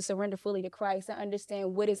able to surrender fully to Christ and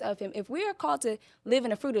understand what is of Him. If we are called to live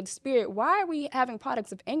in the fruit of the Spirit, why are we having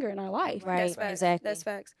products of anger in our life? Right. That's facts. Exactly. That's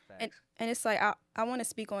facts. And it's like I want to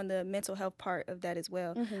speak on the mental health part of that as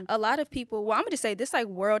well. Mm-hmm. A lot of people, well, I'm gonna say this, like,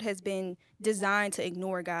 world has been designed to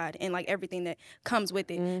ignore God and like everything that comes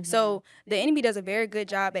with it. So the enemy does a very good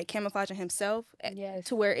job at camouflaging himself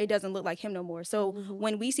to where it doesn't look like him no more. So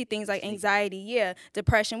when we see things like anxiety,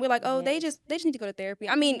 depression, we're like, oh, they just need to go to therapy.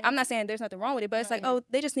 I mean, I'm not saying there's nothing wrong with it, but it's like, oh,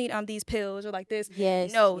 they just need these pills or like this.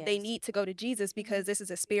 No, they need to go to Jesus, because this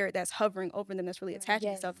is a spirit that's hovering over them, that's really attaching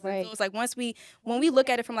itself. So it's like when we look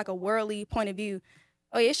at it from like a worldly point of view,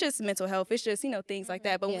 oh yeah, it's just mental health, it's just things like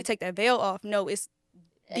that. But when we take that veil off, no, it's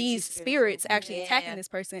these spirits actually attacking this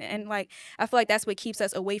person. And like I feel like that's what keeps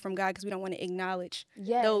us away from God, because we don't want to acknowledge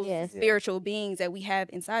those spiritual beings that we have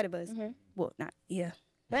inside of us. Well, not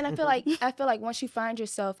But I feel like once you find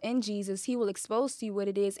yourself in Jesus, He will expose to you what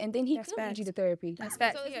it is, and then He will lead you to therapy. That's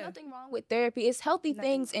facts. So there's nothing wrong with therapy. It's healthy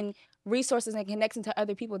things and resources and connection to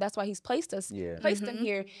other people. That's why He's placed them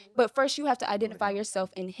here. But first, you have to identify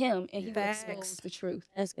yourself in Him, and He will expose the truth.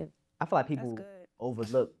 That's good. I feel like people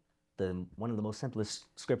overlook one of the most simplest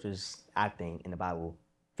scriptures, I think, in the Bible.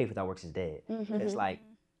 Faith without works is dead. It's like,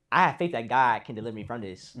 I have faith that God can deliver me from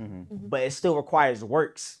this, but it still requires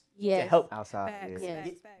works to help Outside.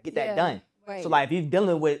 get that done. Right. So like, if you're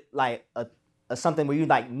dealing with like a something where you're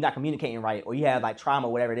not communicating right, or you have like trauma,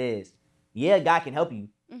 whatever it is, God can help you,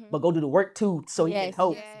 but go do the work too, so He can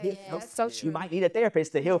help. That's so true. You might need a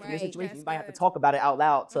therapist to heal from your situation. You might have to talk about it out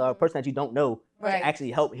loud to a person that you don't know to actually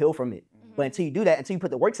help heal from it. But until you do that, until you put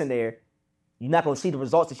the works in there, you're not going to see the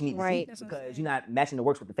results that you need to see, because you're not matching the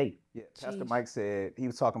works with the faith. Yeah, Pastor Mike said, he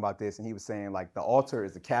was talking about this, and he was saying like the altar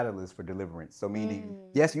is the catalyst for deliverance. So meaning,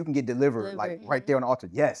 yes, you can get delivered like right there on the altar.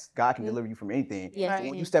 Yes, God can deliver you from anything. Yes. So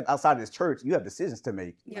when you step outside of this church, you have decisions to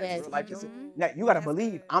make. Yes. Now you got to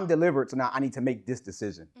believe I'm delivered, so now I need to make this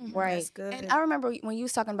decision. Right. That's good. And I remember when you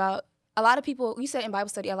was talking about a lot of people, you said in Bible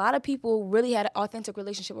study, a lot of people really had an authentic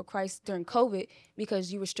relationship with Christ during COVID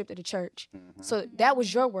because you were stripped of the church. So that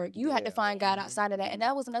was your work. You had to find God outside of that. And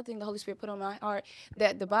that was another thing the Holy Spirit put on my heart,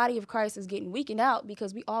 that the body of Christ is getting weakened out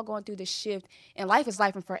because we all going through this shift, and life is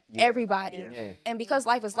life and for everybody. And because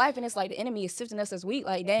life is life, and it's like the enemy is sifting us as wheat,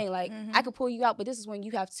 like, dang, like, I could pull you out, but this is when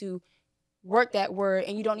you have to work that word,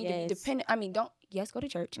 and you don't need to be dependent. I mean, go to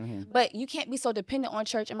church, but you can't be so dependent on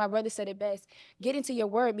church. And my brother said it best: get into your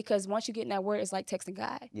word, because once you get in that word, it's like texting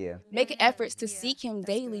God. Make efforts to seek Him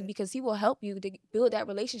daily, because He will help you to build that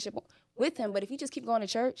relationship with Him. But if you just keep going to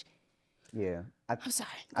church, I'm sorry.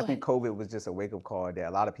 I think COVID was just a wake up call that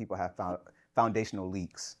a lot of people have found foundational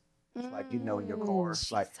leaks. It's like, in your car.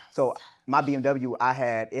 Like, so my BMW,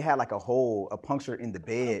 it had like a puncture in the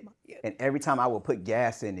bed. And every time I would put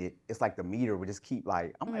gas in it, it's like the meter would just keep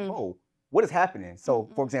like, I'm like, whoa, what is happening? So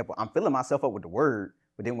for example, I'm filling myself up with the word,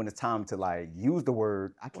 but then when it's time to like use the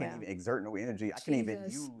word, I can't even exert no energy. I can't even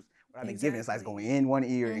use what I've been given. It's like it's going in one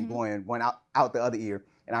ear and going one out the other ear.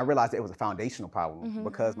 And I realized that it was a foundational problem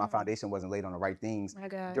because my foundation wasn't laid on the right things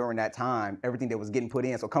during that time. Everything that was getting put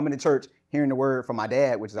in. So coming to church, hearing the word from my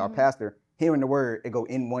dad, which is our pastor, hearing the word, it go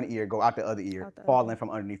in one ear, go out the other ear, falling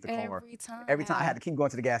from underneath the car. Every time I had to keep going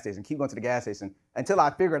to the gas station, until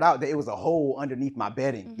I figured out that it was a hole underneath my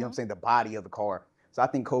bedding, you know what I'm saying, the body of the car. So I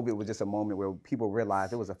think COVID was just a moment where people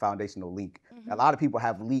realized it was a foundational leak. A lot of people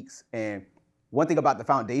have leaks, and one thing about the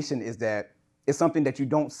foundation is that it's something that you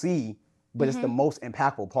don't see, but it's the most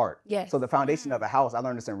impactful part. So the foundation of a house, I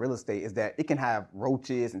learned this in real estate, is that it can have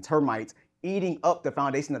roaches and termites eating up the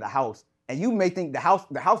foundation of the house. And you may think the house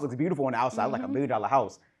looks beautiful on the outside, like $1 million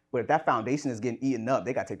house. But if that foundation is getting eaten up,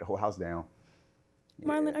 they got to take the whole house down.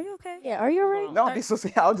 Marlon, are you okay? Yeah, are you all right? No, I was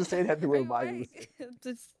just saying that to everybody.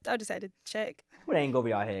 I just had to check. But ain't go over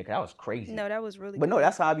y'all head, because that was crazy. No, that was really But good. no,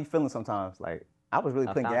 that's how I be feeling sometimes. Like, I was really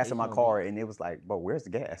putting gas in my car, and it was like, bro, where's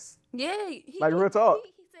the gas? Yeah, like, real talk.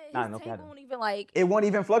 He said his tank won't even like. It won't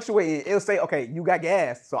even fluctuate. It'll say, okay, you got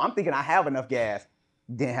gas. So I'm thinking I have enough gas.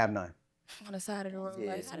 Didn't have none. On the side of the road.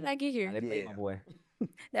 Like, how did I get here? My boy.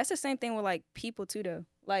 That's the same thing with like people too, though.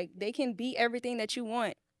 Like, they can be everything that you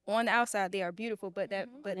want. On the outside, they are beautiful, but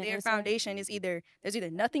their foundation is there's either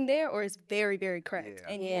nothing there or it's very, very cracked.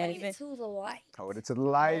 And even to the light. Hold it to the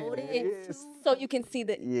light. So you can see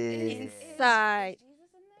the inside.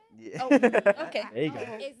 Yeah. Oh, okay. There you go.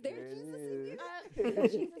 Is there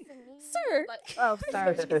Jesus in you? Sir. Oh,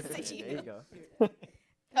 sorry. There you go.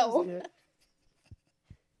 Oh.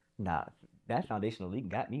 Nah, that foundational leak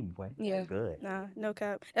got me, boy. Yeah. Good. Nah, no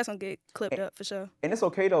cap. That's gonna get clipped up for sure. And it's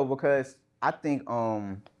okay though, because I think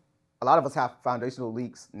a lot of us have foundational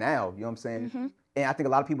leaks now, you know what I'm saying? And I think a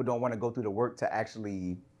lot of people don't want to go through the work to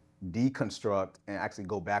actually deconstruct and actually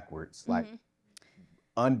go backwards. Like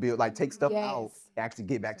unbuild, like take stuff out, actually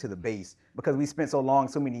get back to the base. Because we spent so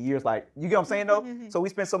many years, like, you get what I'm saying though? So we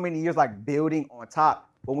spent so many years like building on top.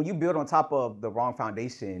 But when you build on top of the wrong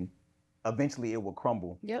foundation, eventually it will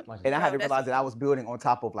crumble. And I had to realize that I was building on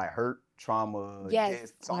top of like hurt, trauma,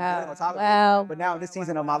 death. So I'm building on top of it. But now in this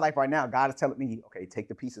season of my life right now, God is telling me, okay, take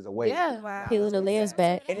the pieces away. Peeling the layers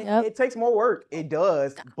back. And it takes more work. It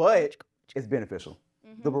does, but it's beneficial.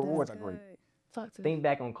 The rewards are great. Think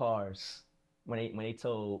back on Cars when they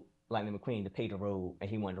told Lightning McQueen to pay the road and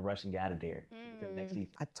he wanted to rush and get out of there. Next season.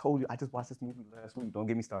 I told you, I just watched this movie last week. Don't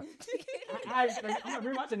get me started. I'm gonna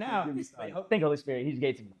rewatch it now. Thank Holy Spirit. He just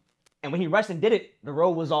gave it to me. And when he rushed and did it, the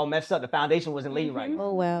road was all messed up. The foundation wasn't laid right.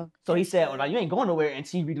 Oh, wow. So he said, well, you ain't going nowhere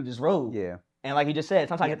until you redo this road. Yeah. And like he just said,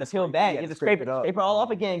 sometimes you have to peel back, you have to scrape it all off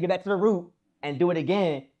again, get back to the root, and do it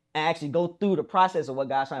again, and actually go through the process of what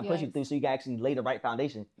God's trying to push you through so you can actually lay the right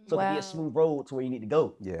foundation. So it can be a smooth road to where you need to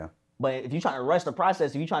go. Yeah. But if you're trying to rush the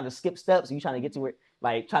process, if you're trying to skip steps, if you're trying to get to where,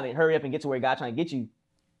 like, trying to hurry up and get to where God's trying to get you,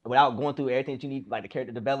 without going through everything that you need, like the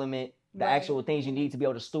character development, the actual things you need to be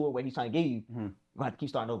able to steward what he's trying to give you, you're gonna have to keep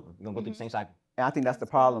starting over. You're gonna go through the same cycle. And I think that's the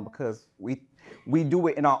problem because we do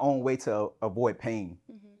it in our own way to avoid pain.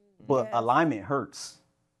 But alignment hurts.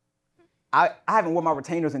 I haven't worn my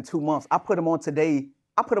retainers in 2 months. I put them on today,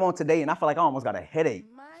 and I feel like I almost got a headache.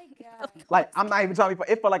 My God. Like, I'm not even trying to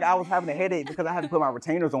be, it felt like I was having a headache because I had to put my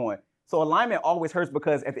retainers on. So alignment always hurts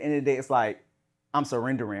because at the end of the day, it's like, I'm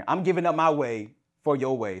surrendering. I'm giving up my way for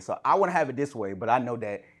your way. So I want to have it this way, but I know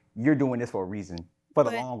that you're doing this for a reason, for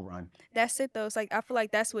the long run. That's it though. It's like, I feel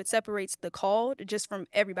like that's what separates the called just from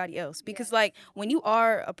everybody else. Because like, when you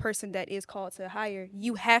are a person that is called to higher,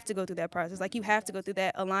 you have to go through that process. Like, you have to go through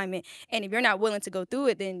that alignment. And if you're not willing to go through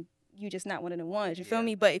it, then you just not one of the ones. You feel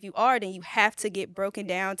me? But if you are, then you have to get broken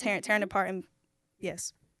down, tearing apart, and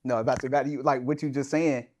yes. No, about you, like what you just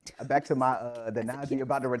saying, back to my the analogy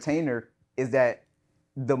about the retainer, is that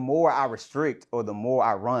the more I restrict or the more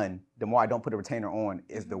I run, the more I don't put a retainer on,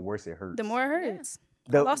 is the worse it hurts. The more it hurts.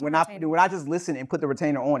 When I just listen and put the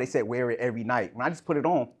retainer on, they said wear it every night. When I just put it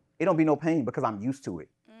on, it don't be no pain because I'm used to it.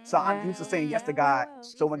 So I'm used to saying yes to God.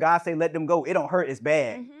 So when God say let them go, it don't hurt, it's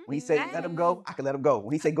bad. When he say let them go, I can let them go.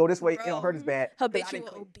 When he say go this way, it don't hurt, it's bad. Habitual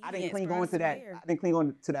obedience. I didn't cling on to that. I didn't cling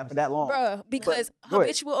on to that for that long. Bro, because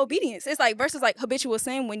habitual obedience. It's like versus like habitual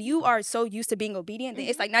sin. When you are so used to being obedient, then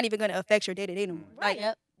it's like not even gonna affect your day-to-day no more. Like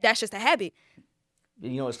that's just a habit. You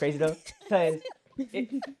know what's crazy though? Because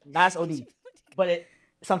that's OD. But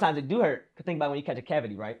sometimes it do hurt. Cause think about when you catch a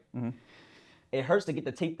cavity, right? It hurts to get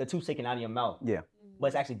the tooth taken out of your mouth. Yeah. But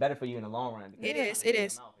it's actually better for you in the long run. It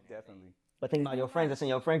is. Definitely. But think about your friends that's in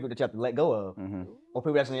your friend group that you have to let go of. Or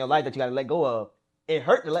people that's in your life that you got to let go of. It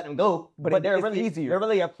hurt to let them go, but they're really easier. They're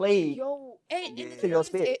really a plague. Yo, and to your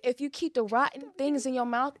spirit. if you keep the rotten things in your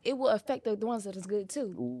mouth, it will affect the ones that is good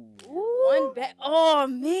too. One bad. Oh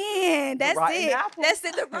man, that's it. Apple. That's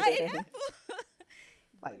it. The rotten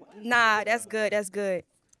apple. Nah, that's good. That's good.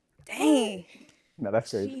 Dang. No,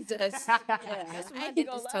 that's crazy. Jesus. That's what my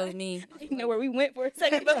dentist told me. I didn't know where we went for a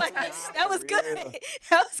second, but like that was good.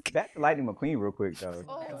 That was good. Back to Lightning McQueen real quick though.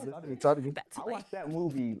 I watched that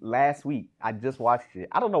movie last week. I just watched it.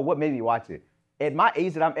 I don't know what made me watch it. At my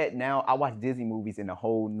age that I'm at now, I watch Disney movies in a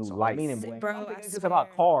whole new light. Bro, It's just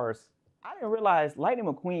about cars. I didn't realize Lightning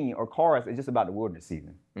McQueen or Cars is just about the wilderness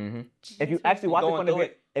season. If you actually watch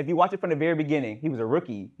it from the very beginning, he was a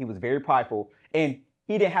rookie. He was very prideful, and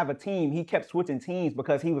he didn't have a team. He kept switching teams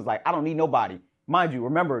because he was like, I don't need nobody. Mind you,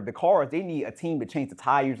 remember the Cars, they need a team to change the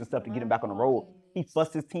tires and stuff to get him back on the road. He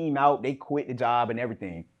fussed his team out. They quit the job and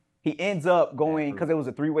everything. He ends up going because it was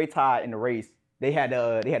a three-way tie in the race. They had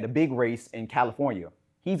the big race in California.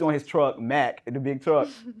 He's on his truck, Mac, in the big truck.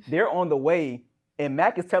 They're on the way. And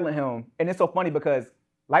Mac is telling him, and it's so funny because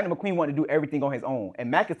Lightning McQueen wanted to do everything on his own.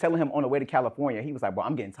 And Mac is telling him on the way to California, he was like, well,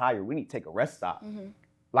 I'm getting tired. We need to take a rest stop.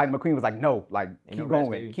 Lightning McQueen was like, no, like,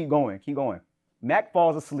 keep going. Mac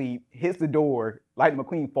falls asleep, hits the door. Lightning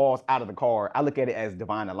McQueen falls out of the car. I look at it as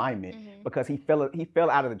divine alignment because he fell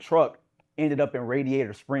out of the truck, ended up in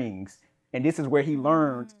Radiator Springs. And this is where he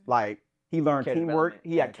learned, he learned teamwork,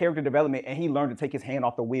 he had character development, and he learned to take his hand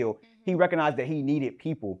off the wheel. He recognized that he needed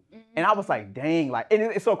people. And I was like, dang, and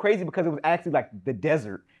it's so crazy because it was actually like the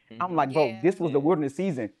desert. I'm like, bro, this was the wilderness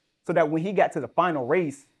season. So that when he got to the final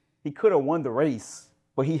race, he could have won the race,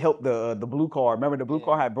 but he helped the blue car. Remember, the blue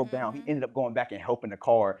car had broke down. He ended up going back and helping the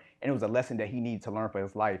car, and it was a lesson that he needed to learn for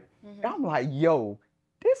his life. And I'm like, yo,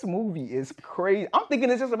 this movie is crazy. I'm thinking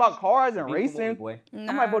it's just about cars and racing.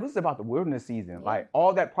 I'm like, bro, this is about the wilderness season. Like,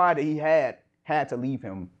 all that pride that he had to leave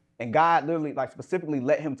him. And God literally, specifically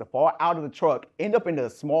let him to fall out of the truck, end up in a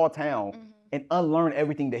small town, and unlearn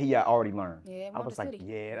everything that he had already learned. I was like,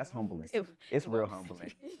 yeah, that's humbling. It's real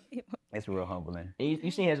humbling. It's real humbling. And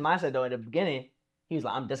you seen his mindset though in the beginning. He was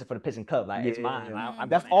like, I'm destined for the piss and cup. Like, it's mine.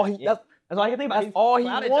 That's all he. That's all he can think about. That's all he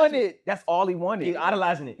wanted. That's all he wanted. He's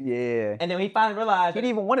idolizing it. Yeah. And then when he finally realized, he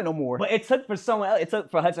didn't even want it no more. But it took for someone else. It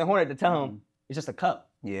took for Hudson Hornet to tell him it's just a cup.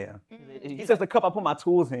 Yeah. He says the cup I put my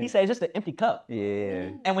tools in. He said it's just an empty cup.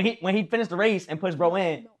 Yeah. And when he finished the race and pushed bro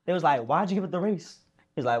in, they was like, why'd you give up the race?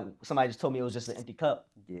 He's like, somebody just told me it was just an empty cup.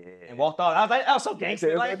 Yeah. And walked off. I was like, that was so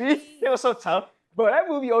gangster. Like, it was so tough. Bro, that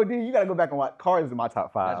movie OD, you gotta go back and watch. Cars is in my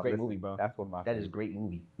top 5. That's a great movie, bro. That's one of my. That is a great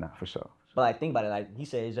movie. Nah, for sure. But like, think about it. Like, he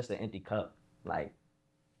said it's just an empty cup. Like,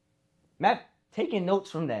 Matt, taking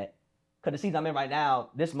notes from that, cause the season I'm in right now,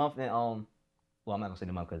 this month and well, I'm not gonna say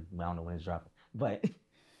the month because I don't know when it's dropping. But matter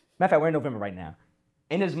of fact, we're in November right now.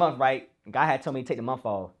 In this month, right, guy had told me to take the month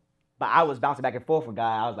off, but I was bouncing back and forth with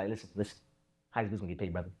guy. I was like, listen, how is this gonna get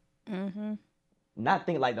paid, brother? Not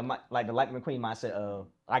thinking like the Lightning McQueen mindset of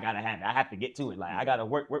I gotta have it. I have to get to it. Like I gotta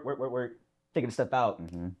work, figure the stuff out.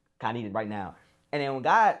 Kind of need it right now. And then when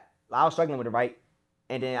I was struggling with it, right,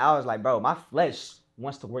 and then I was like, bro, my flesh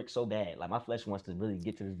wants to work so bad. Like my flesh wants to really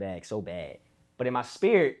get to this bag so bad. But in my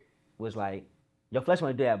spirit was like, your flesh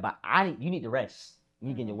want to do that, but you need to rest. You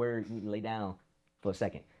need to get in your word. You need to lay down for a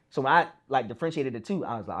second. So when I differentiated the two,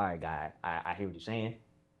 I was like, all right, God, I hear what you're saying,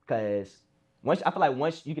 because. I feel like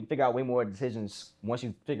once you can figure out way more decisions, once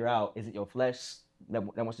you figure out, is it your flesh that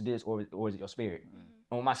wants to do this or is it your spirit?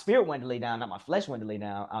 And when my spirit wanted to lay down, not my flesh wanted to lay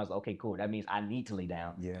down, I was like, okay, cool. That means I need to lay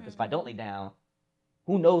down. Yeah. Because if I don't lay down,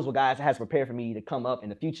 who knows what God has prepared for me to come up in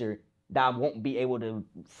the future that I won't be able to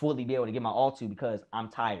fully be able to give my all to because I'm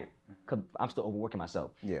tired. Because I'm still overworking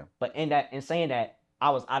myself. Yeah. But in saying that,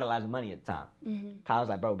 I was idolizing money at the time. I was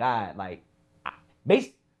like, bro, God, like,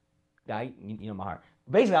 God, you know my heart.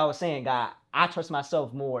 Basically, I was saying, God, I trust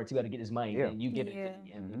myself more to be able to get this money than you get it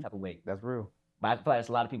in any type of way. That's real. But I feel like it's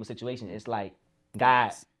a lot of people's situation. It's like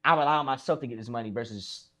God, I rely on myself to get this money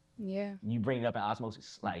versus Yeah. you bring it up in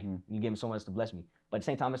osmosis. Like Mhm. you give him so much to bless me. But at the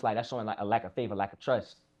same time, it's like that's showing like a lack of faith, a lack of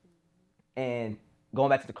trust. And going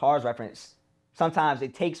back to the cars reference, sometimes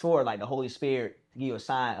it takes for like the Holy Spirit to give you a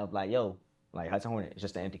sign of like, yo, like Hudson Hornet, it's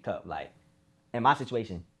just an empty cup. Like in my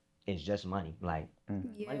situation, it's just money. Like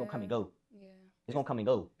money gonna come and go. Yeah. It's gonna come and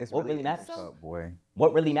go. It's What really matters? Oh, boy.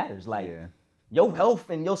 What really matters? Like Yeah. your health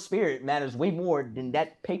and your spirit matters way more than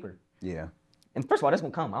that paper. Yeah. And first of all, that's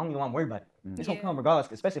gonna come. I don't even want to worry about it. It's gonna come regardless,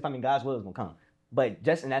 especially if I'm in God's will, it's gonna come. But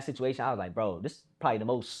just in that situation, I was like, bro, this is probably the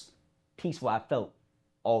most peaceful I felt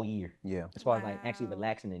all year. Yeah. As far as like actually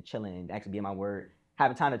relaxing and chilling and actually being my word,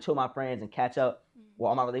 having time to chill with my friends and catch up with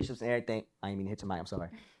all my relationships and everything. I ain't mean to hit your mic, I'm sorry.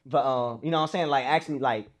 But you know what I'm saying? Like actually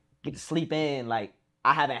like get to sleep in. Like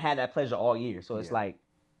I haven't had that pleasure all year. So it's like,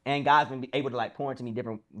 and God's been able to like pour into me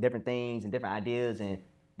different things and different ideas and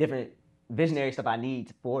different visionary stuff I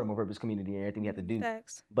need for the More Purpose community and everything we have to do.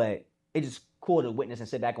 Facts. But it's just cool to witness and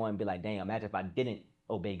sit back on and be like, damn, imagine if I didn't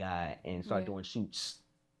obey God and start doing shoots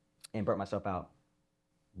and burnt myself out.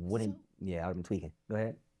 Wouldn't, I would have been tweaking. Go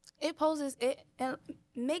ahead. It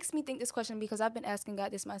makes me think this question because I've been asking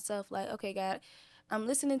God this myself. Like, okay, God, I'm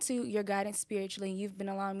listening to your guidance spiritually. You've been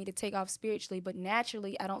allowing me to take off spiritually, but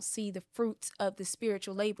naturally, I don't see the fruits of the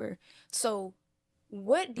spiritual labor. So,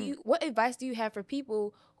 what advice do you have for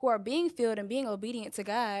people who are being filled and being obedient to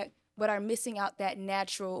God, but are missing out that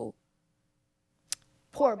natural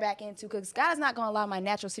pour back into? Because God's not going to allow my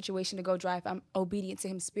natural situation to go dry if I'm obedient to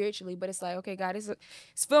him spiritually. But it's like, okay, God, it's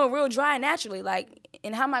feeling real dry naturally. Like,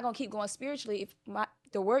 and how am I going to keep going spiritually if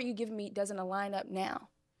the word you give me doesn't align up now?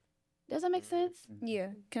 Does that make sense?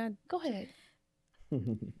 Yeah. Can Go ahead.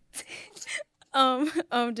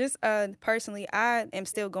 just personally, I am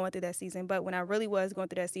still going through that season, but when I really was going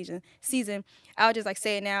through that season, I'll just like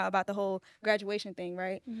say it now about the whole graduation thing,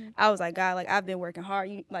 right? I was like, God, like I've been working hard.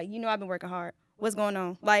 I've been working hard. What's going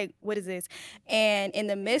on? Like, what is this? And in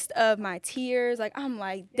the midst of my tears, like I'm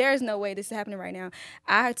like, there's no way this is happening right now.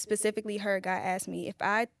 I specifically heard God ask me, if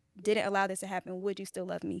I didn't allow this to happen, would you still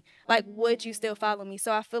love me? Like, would you still follow me?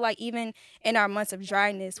 So I feel like even in our months of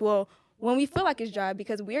dryness, when we feel like it's dry,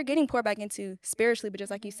 because we're getting poured back into spiritually, but just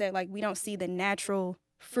like you said, like we don't see the natural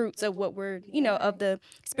fruits of what we're, of the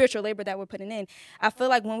spiritual labor that we're putting in. I feel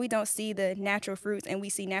like when we don't see the natural fruits and we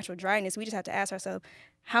see natural dryness, we just have to ask ourselves,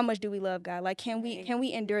 how much do we love God? Like, can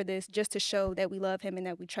we endure this just to show that we love him and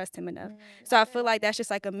that we trust him enough? So I feel like that's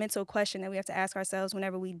just like a mental question that we have to ask ourselves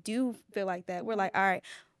whenever we do feel like that. We're like, all right,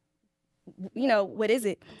 what is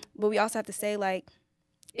it? But we also have to say, like,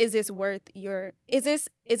 is this worth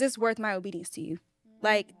my obedience to you?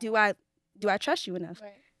 Like, do I trust you enough?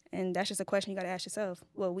 Right. And that's just a question you got to ask yourself.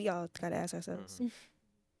 Well, we all got to ask ourselves.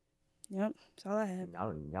 Yep, that's all I have.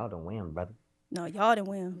 Y'all don't win, brother. No, y'all didn't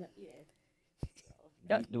win.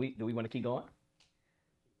 Do we want to keep going?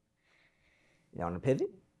 Y'all on the pivot?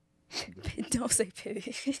 Don't say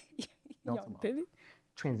pivot. Y'all on the pivot?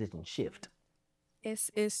 Transition shift.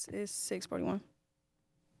 It's 6:41.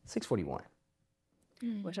 6:41.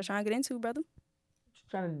 What y'all trying to get into, brother? What you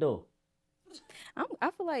trying to do? I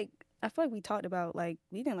feel like we talked about, like,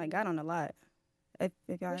 we didn't like got on a lot. If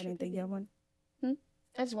y'all had anything y'all want. I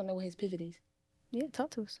just want to know what his pivot is. Yeah, talk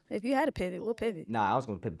to us. If you had a pivot, we'll pivot. Nah, I was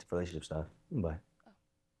gonna pivot to relationship stuff, but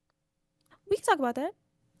We can talk about that.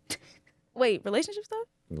 Wait, relationship stuff?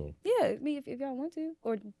 yeah. Yeah, me if y'all want to,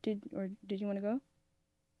 or did you want to go?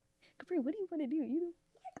 Capri, what do you want to do?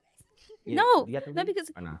 No, You got to no, leave?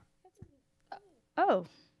 because Or nah? oh,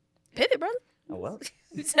 pivot, brother. Oh well.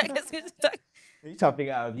 You You trying to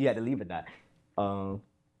figure out if you had to leave or not.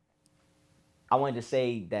 I wanted to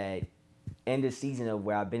say that in this season of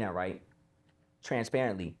where I've been at, right,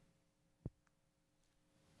 transparently,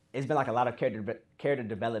 it's been like a lot of character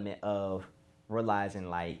development of realizing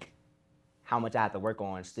like how much I have to work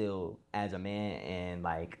on still as a man and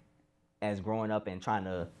like as growing up and trying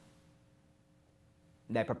to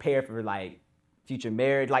prepare for like future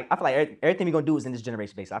marriage. Like I feel like everything we're gonna do is in this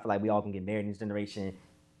generation based. I feel like we all can get married in this generation,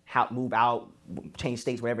 move out, change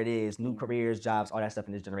states, wherever it is, new careers, jobs, all that stuff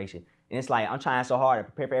in this generation. And it's like I'm trying so hard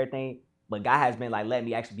to prepare for everything, but God has been like letting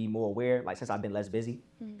me actually be more aware. Like since I've been less busy,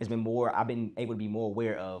 I've been able to be more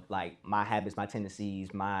aware of like my habits, my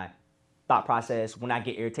tendencies, my thought process. When I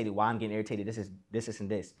get irritated, why I'm getting irritated, this, and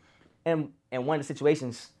this. And one of the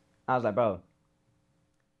situations, I was like, bro,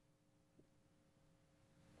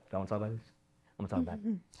 don't want to talk about this? I'm gonna talk about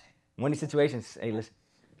it. One of these situations, hey, listen.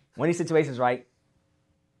 One of these situations, right?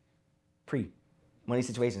 One of these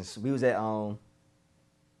situations, we was at an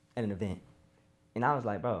event, and I was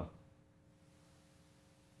like, bro,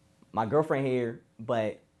 my girlfriend here,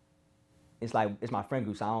 but it's like it's my friend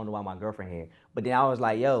group, so I don't know why my girlfriend here. But then I was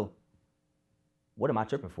like, yo, what am I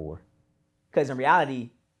tripping for? Because in reality,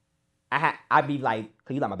 I'd be like,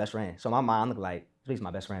 cause you like my best friend. So in my mind, look like, she's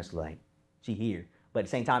my best friend, so like, she here. But at the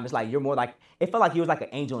same time, it's like you're more like, it felt like you was like an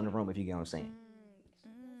angel in the room, if you get what I'm saying.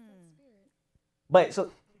 But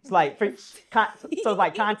so it's like, so it's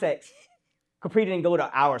like context. Capri didn't go to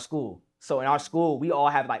our school. So in our school, we all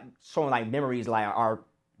have like showing like memories, like our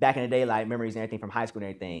back in the day, like memories and everything from high school and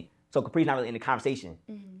everything. So Capri's not really in the conversation.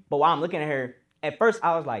 But while I'm looking at her, at first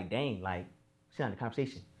I was like, dang, like she's not in the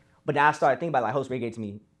conversation. But then I started thinking about like Holy Spirit gave to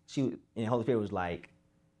me. And Holy Spirit was like,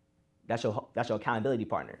 that's your accountability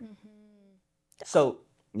partner. So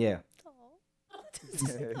yeah.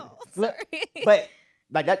 But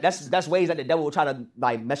like that's ways that the devil will try to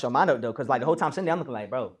like mess your mind up though, because like the whole time sitting there, I'm looking like,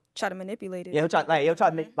 bro. Try to manipulate it. Yeah, he'll try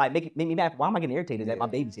to make me mad. Why am I getting irritated that my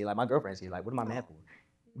baby's here, like my girlfriend's here? Like, what am I mad for?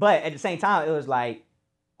 But at the same time, it was like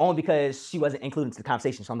only because she wasn't included into the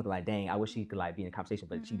conversation. So I'm looking like, dang, I wish she could like be in the conversation,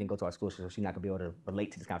 but she didn't go to our school, so she's not gonna be able to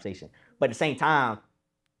relate to this conversation. But at the same time,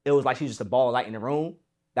 it was like she was just a ball of light in the room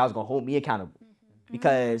that was gonna hold me accountable.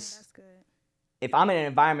 Because That's good. if I'm in an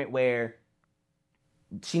environment where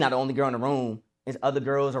she's not the only girl in the room, there's other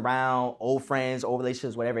girls around, old friends, old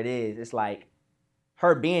relationships, whatever it is, it's like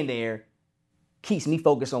her being there keeps me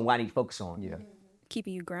focused on what I need to focus on. Yeah.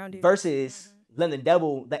 Keeping you grounded. Versus letting the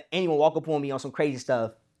devil, let anyone walk up on me on some crazy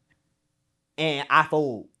stuff and I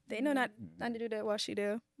fold. They know not to do that while she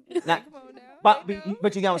do. Not, but you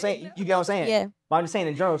get what I'm saying? You get what I'm saying? Yeah. But I'm just saying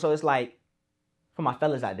in general, so it's like, for my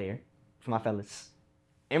fellas out there,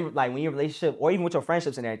 and like when you're in a relationship or even with your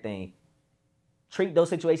friendships and everything, treat those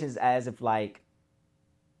situations as if like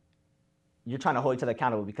you're trying to hold each other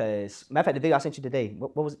accountable. Because matter of fact, the video I sent you today,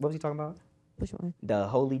 what was he talking about? Which one? The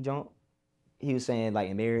holy junk. He was saying like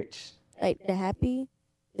in marriage. Like the happy?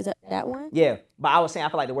 Is that one? Yeah, but I was saying I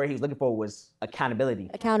feel like the word he was looking for was accountability.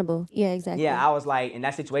 Accountable. Yeah, exactly. Yeah, I was like in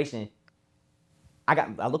that situation.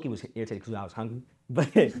 I look, he was irritated because I was hungry,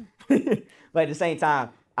 but but at the same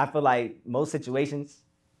time, I feel like most situations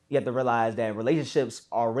you have to realize that relationships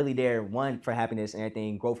are really there, one, for happiness and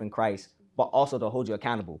everything, growth in Christ, but also to hold you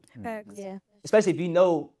accountable. Facts. Yeah. Especially if you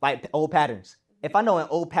know like old patterns. If I know in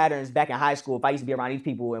old patterns back in high school, if I used to be around these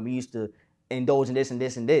people and we used to indulge in this and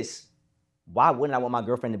this and this, why wouldn't I want my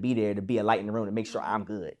girlfriend to be there to be a light in the room to make sure I'm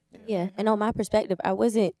good? Yeah. And on my perspective, I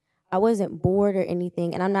wasn't bored or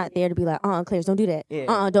anything, and I'm not there to be like, Claire, don't do that.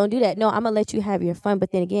 Yeah. Don't do that. No, I'm gonna let you have your fun.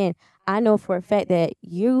 But then again, I know for a fact that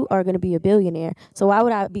you are gonna be a billionaire. So why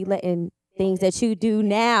would I be letting things that you do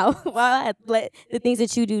now, why would I let the things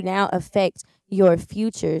that you do now affect your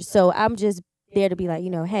future? So I'm just there to be like,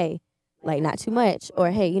 hey, like not too much, or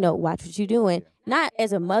hey, watch what you're doing. Not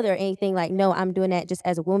as a mother or anything, like, no, I'm doing that just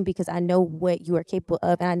as a woman because I know what you are capable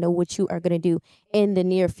of and I know what you are going to do in the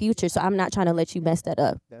near future. So I'm not trying to let you mess that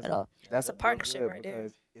up at all. That's a partnership right there.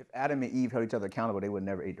 Because if Adam and Eve held each other accountable, they would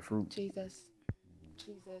never eat the fruit. Jesus.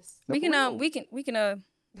 We can No,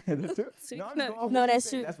 that's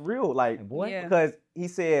true. That's real. Like, boy, Yeah. because he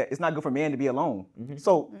said it's not good for man to be alone.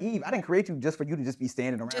 So Eve, I didn't create you just for you to just be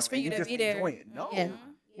standing around. Just for and you to just be there. enjoy it. No. Yeah. You know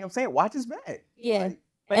what I'm saying? Watch his back. Yeah. Like,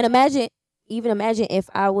 And imagine if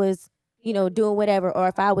I was, doing whatever, or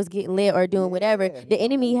if I was getting lit or doing whatever, the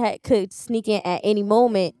enemy could sneak in at any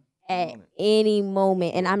moment. And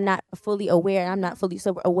I'm not fully aware, and I'm not fully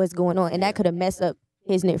sober of what's going on, and that could have messed up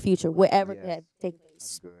his near future, whatever could have taken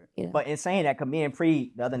that's place. good. But in saying that, me and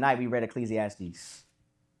Pre, the other night we read Ecclesiastes. Is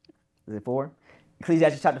it 4?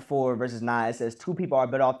 Ecclesiastes chapter 4, verses 9. It says, 2 people are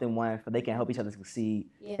better off than one, for they can help each other succeed.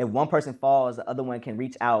 Yeah. If one person falls, the other one can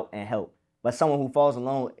reach out and help. But someone who falls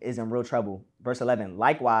alone is in real trouble. Verse 11.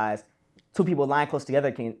 Likewise, 2 people lying close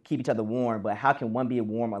together can keep each other warm, but how can one be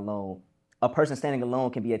warm alone? A person standing alone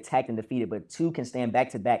can be attacked and defeated, but 2 can stand back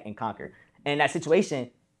to back and conquer. And in that situation,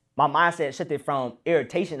 my mindset shifted from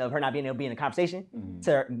irritation of her not being able to be in the conversation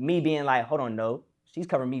to me being like, hold on, no, she's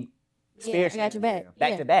covering me spiritually. I got your back.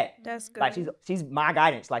 Back to back. That's good. Like she's my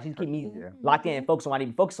guidance. Like she's keeping me locked in and focused on what I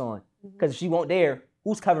need to focus on. Because if she won't there,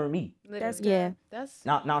 who's covering me? That's Yeah. That's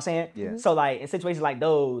Know what I'm saying? Yeah. So like in situations like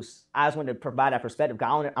those, I just wanted to provide that perspective. Cause I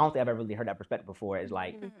don't think I've ever really heard that perspective before. It's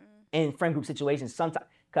like in friend group situations, sometimes,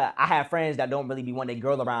 cause I have friends that don't really be wanting their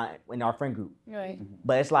girl around in our friend group. right.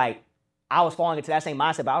 But it's like I was falling into that same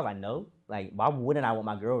mindset, but I was like, no, like why wouldn't I want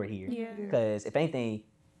my girl here? Yeah. Because if anything,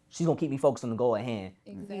 she's gonna keep me focused on the goal at hand.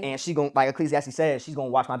 Exactly. And she gonna, like Ecclesiastes says, she's gonna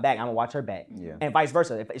watch my back, I'm gonna watch her back. Yeah. And vice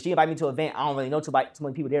versa. If she invite me to an event, I don't really know too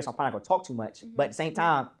many people there, so I'm probably not gonna talk too much. But at the same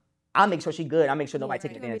time, I'll make sure she's good. I'll make sure nobody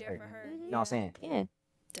take You're gonna be advantage of there her. for her. You know what I'm saying? Yeah,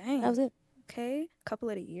 Dang. that was it. Okay. Couple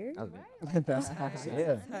of the year. That was good.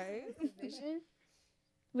 Yeah. Right.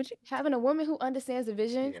 Would you? Having a woman who understands the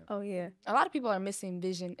vision. Yeah. Oh yeah. A lot of people are missing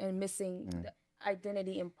vision and missing Mm. the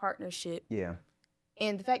identity and partnership. Yeah.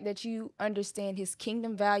 And the fact that you understand his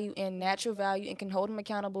kingdom value and natural value and can hold him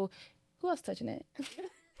accountable. Who else touching that?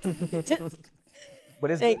 But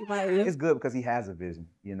it's Thank good. you, Mario. It's good because he has a vision,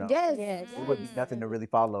 you know. Yes. Yes. It would be nothing to really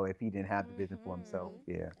follow if he didn't have the vision for himself.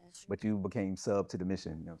 Yeah. But you became sub to the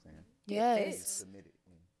mission, you know what I'm saying? Yes. Submitted.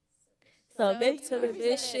 Submit to the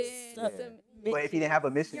mission. But if he didn't have a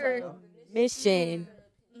mission, Mission.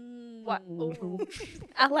 What?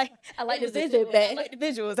 I like the vision I back. like the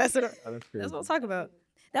visuals. That's what oh, that's what I'm talking about.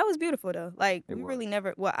 That was beautiful though. Like It we was. really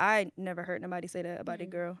never. Well, I never heard nobody say that about a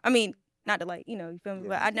girl. I mean, not to like you feel me,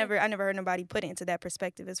 but I never heard nobody put it into that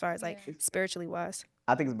perspective as far as like spiritually wise.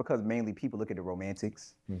 I think it's because mainly people look at the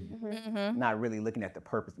romantics, Mm-hmm. not really looking at the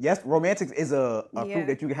purpose. Yes, romantics is a Yeah. fruit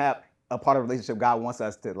that you can have a part of a relationship. God wants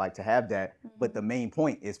us to have that, but the main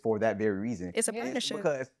point is for that very reason. It's a Yeah. partnership.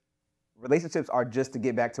 Because relationships are just to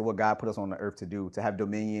get back to what God put us on the earth to do, to have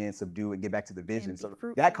dominion, subdue, and get back to the vision. be So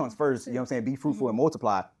fruitful. that comes first, you know what I'm saying? Be fruitful and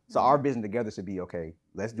multiply. So our vision together should be, okay,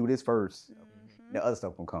 let's do this first. The other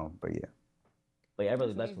stuff will come, but yeah. But yeah, it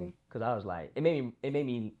really blessed me because I was like, it made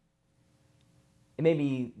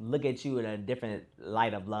me look at you in a different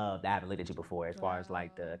light of love that I haven't looked at you before, as far as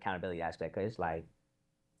like the accountability aspect. Cause it's like,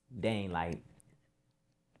 dang, like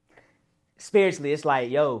spiritually, it's like,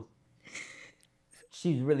 yo,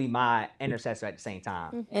 she's really my intercessor at the same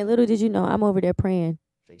time. And little did you know, I'm over there praying.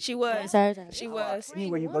 She was. Sorry. She was.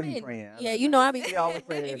 Anywhere you go, you praying. Yeah, you know I be. We always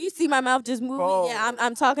praying. If you see my mouth just moving, Bro. yeah,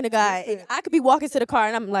 I'm talking to God. I could be walking to the car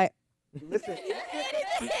and I'm like, Listen,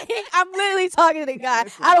 I'm literally talking to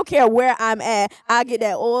God. I don't care where I'm at. I get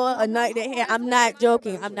that oil, anoint that hair. I'm not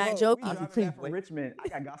joking. I'm not joking. I was driving back from Richmond. I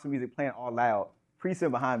got gospel music playing all loud.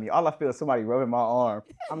 Precinct behind me. All I feel is somebody rubbing my arm.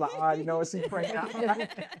 I'm like, I already know what she's praying.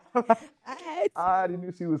 I already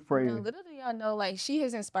knew she was Now, praying. little do y'all know, like she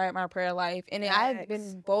has inspired my prayer life, and I've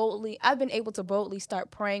been able to boldly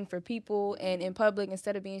start praying for people and in public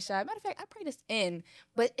instead of being shy. Matter of fact, I pray this in,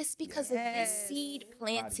 but it's because of this seed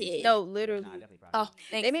planted. No, literally. Nah, definitely Oh,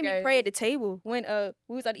 thanks, They made me guys. pray at the table when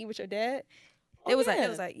we was out to eat with your dad. It was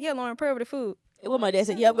like, yeah, Lauren, pray over the food. What my dad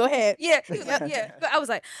said, yep, go ahead. Yeah, he was like, yeah. But I was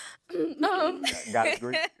like, God is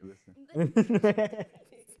great. Listen.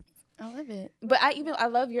 I love it. But I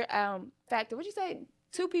love your factor. What'd you say?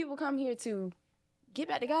 2 people come here to get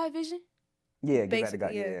back to God vision? Yeah, get back to God.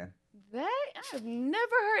 Basically, Yeah. That I've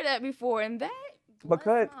never heard that before, and that Because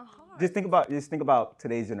blessed my heart. just think about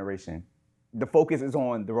today's generation. The focus is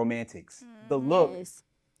on the romantics, the look. Yes.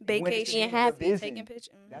 vacation, Being happy. Vision. taking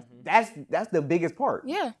pictures. That's the biggest part.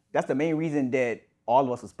 Yeah. That's the main reason that all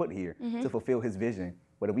of us was put here Mm-hmm. to fulfill His vision.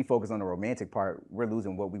 But if we focus on the romantic part, we're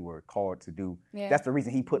losing what we were called to do. Yeah. That's the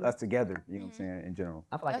reason He put us together. You know what I'm saying? In general.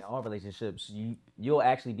 I feel like in all relationships, you'll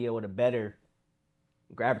actually be able to better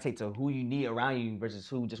gravitate to who you need around you versus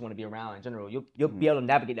who just want to be around in general. You'll be able to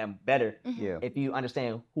navigate that better Yeah. if you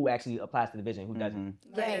understand who actually applies to the vision, who doesn't.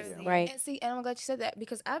 Right. Right. And see, and I'm glad you said that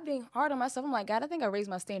because I've been hard on myself. I'm like, God, I think I raised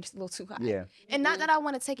my standards a little too high. Yeah. And not that I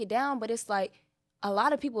want to take it down, but it's like a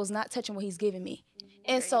lot of people is not touching what He's giving me.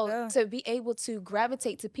 And so go. to be able to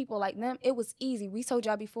gravitate to people like them, it was easy. We told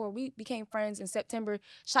y'all before, we became friends in September,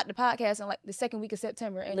 shot the podcast in like the second week of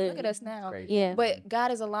September. And look at us now. Crazy. Yeah. But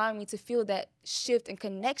God is allowing me to feel that shift and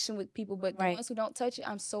connection with people. But the Right. ones who don't touch it,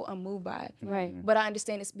 I'm so unmoved by it. Right. But I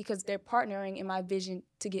understand it's because they're partnering in my vision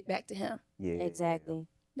to get back to Him. Yeah. Exactly.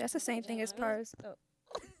 That's the same thing as far as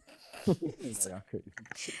Yeah.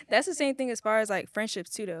 that's the same thing as far as like friendships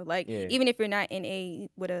too though. Like Yeah. even if you're not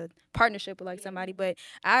with a partnership with like somebody, but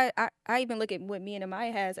I even look at what me and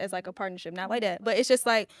Amaya has as like a partnership, not like that. But it's just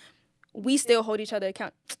like we still hold each other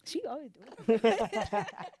account. She always do it.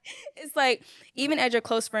 It's like even as your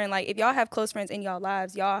close friend, like if y'all have close friends in y'all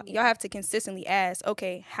lives, y'all have to consistently ask,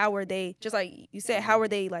 okay, how are they? Just like you said, how are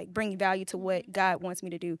they like bringing value to what God wants me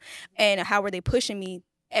to do, and how are they pushing me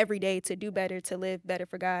every day to do better, to live better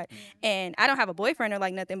for God. And I don't have a boyfriend or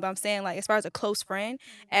like nothing, but I'm saying like as far as a close friend,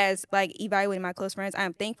 as like evaluating my close friends,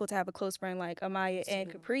 I'm thankful to have a close friend like Amaya and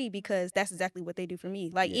Capri because that's exactly what they do for me.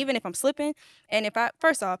 Like even if I'm slipping, and if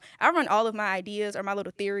first off, I run all of my ideas or my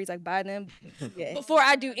little theories like by them before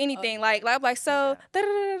I do anything. Like I'm like, so da da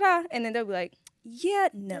da da, and then they'll be like, yeah,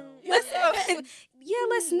 no, let's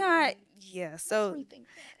let's not, yeah. So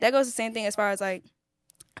that goes the same thing as far as like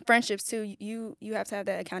friendships too. You have to have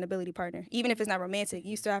that accountability partner, even if it's not romantic.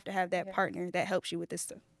 You still have to have that partner that helps you with this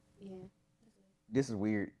stuff. This is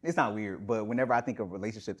weird. It's not weird, but whenever I think of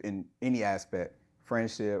relationships in any aspect,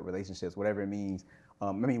 friendship, relationships, whatever it means,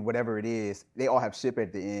 whatever it is, they all have ship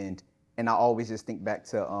at the end. And I always just think back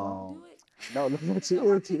to no,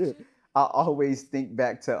 chill. I always think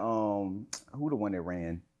back to who the one that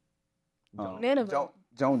ran? Nineveh.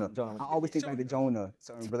 Jonah. Jonah. I always think back to Jonah.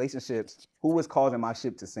 So in relationships, who was causing my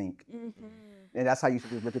ship to sink? And that's how you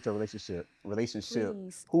should look at your relationship.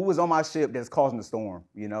 Please. Who was on my ship that's causing the storm?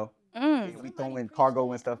 You know, and we throwing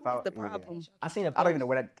cargo and stuff out. The problem. I seen a I don't post. even know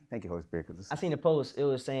what. Thank you, Holy Spirit. I seen a post. It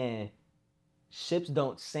was saying ships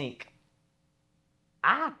don't sink.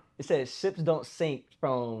 It says ships don't sink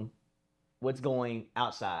from what's going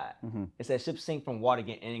outside. It says ships sink from water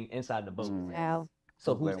getting inside the boat. Wow.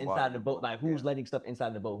 So Who's who's letting inside water- the boat? Like who's letting stuff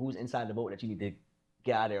inside the boat? Who's inside the boat that you need to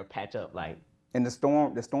get out of there or patch up? Like And the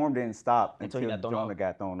storm didn't stop Until until he got thrown Jonah off.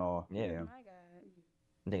 got thrown off. Yeah. My God.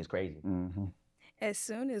 I think it's crazy. As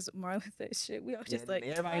soon as Marlon said shit, we all just like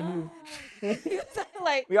everybody knew.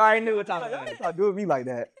 like We already knew what time it Y'all was. stop doing me like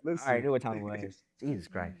that. I already knew what time it was. Jesus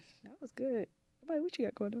Christ. that was good. Like, what you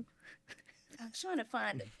got going on? I'm trying to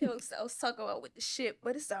find the pills I was talking about with the ship,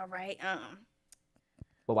 but it's all right.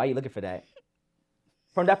 But why are you looking for that?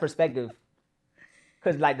 From that perspective,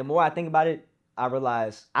 because like the more I think about it, I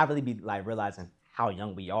realize I really be like realizing how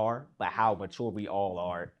young we are, but how mature we all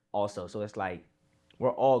are also. So it's like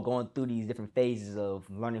we're all going through these different phases of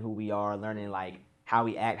learning who we are, learning like how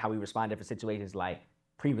we act, how we respond to different situations. Like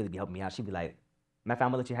Pre really be helping me out. She'd be like, "Man, I'm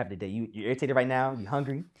gonna let you have the day. You irritated right now? You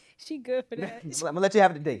hungry? She good for that. I'm gonna let you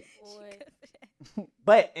have the day."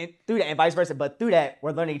 But and through that and vice versa. But through that,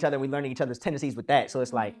 we're learning each other. We're learning each other's tendencies with that. So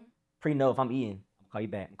it's like Pre know if I'm eating, I'm gonna call you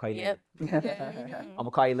back. I'm gonna call you later. I'm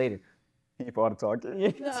gonna call you later. He ain't for all the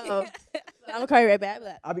talking. No. I'm gonna call you right back.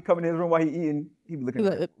 Like, I be coming in his room while he eating. He be looking He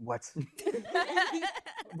like, look- what? I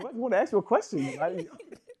want to ask you a question.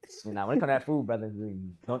 Nah, when it comes to that food, brother,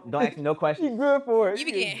 don't ask me no He questions. good for it. You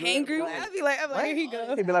be He getting good hangry. for it. I be like, here he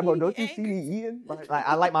go. He be like, bro, don't you see me eating? Like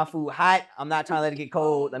I like my food hot. I'm not trying to let it get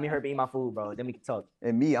cold. Let me hurry eat my food, bro. Then we can talk.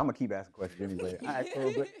 And me, I'm gonna keep asking questions anyway. All right,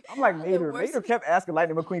 cool, but I'm like Mater. Mater kept asking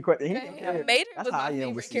Lightning McQueen questions. He didn't care. Mater That's was how my I am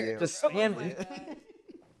favorite with character. CL. Just spam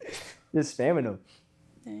just spamming them.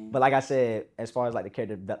 But like I said, as far as like the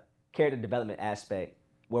character development aspect,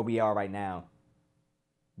 where we are right now,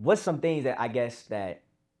 what's some things that I guess that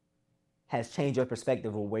has changed your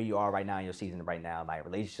perspective of where you are right now in your season right now, like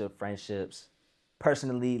relationship, friendships,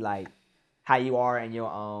 personally, like how you are in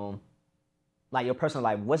your like your personal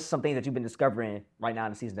life. What's some things that you've been discovering right now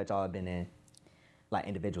in the season that y'all have been in, like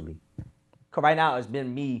individually? Cause right now it's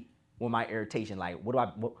been me with my irritation. Like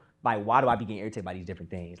why do I be getting irritated by these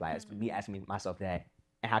different things? Like it's me asking myself that,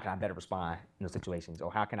 and how can I better respond in those situations,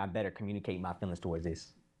 or how can I better communicate my feelings towards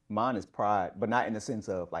this? Mine is pride, but not in the sense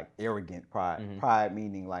of like arrogant pride. Pride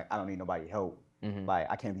meaning like I don't need nobody help. Like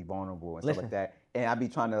I can't be vulnerable and stuff like that. And I be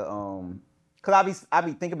trying to cause I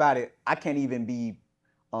be think about it. I can't even be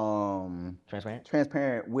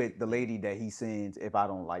transparent with the lady that he sends if I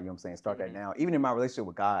don't like, you know what I'm saying, start that now. Even in my relationship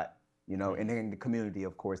with God, you know, and then the community,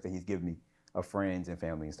 of course, that he's given me of friends and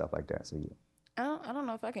family and stuff like that. So yeah. I don't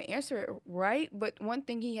know if I can answer it right, but one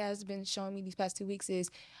thing he has been showing me these past 2 weeks is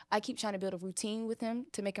I keep trying to build a routine with him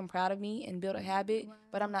to make him proud of me and build a habit,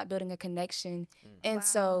 but I'm not building a connection. And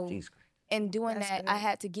so in doing that, I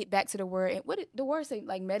had to get back to the word. And what did the word say?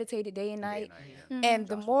 Like meditated day and night. And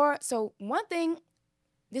the more, so one thing,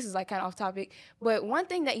 this is like kind of off topic, but one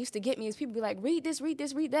thing that used to get me is people be like, read this, read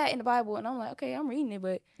that in the Bible. And I'm like, okay, I'm reading it,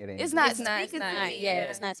 but it's not speaking to me. yeah,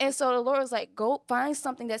 it's not. And so the Lord was like, go find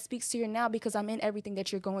something that speaks to you now because I'm in everything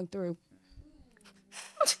that you're going through.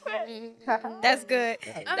 That's good.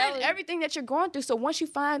 I'm in everything that you're going through. So once you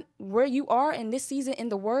find where you are in this season in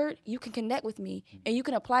the word, you can connect with me and you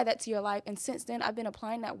can apply that to your life. And since then, I've been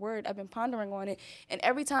applying that word. I've been pondering on it. And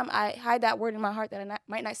every time I hide that word in my heart that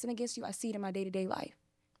might not sin against you, I see it in my day-to-day life.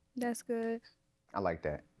 That's good. I like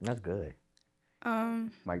that. That's good.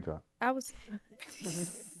 Mic drop. I would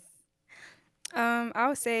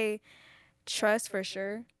say trust for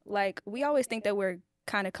sure. Like we always think that we're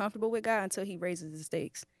kind of comfortable with God until he raises the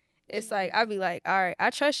stakes. It's like I'd be like, all right, I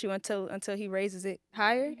trust you until he raises it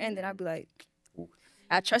higher, and then I'd be like,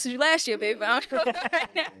 I trusted you last year, baby. But I don't know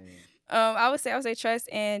right now. I would say trust,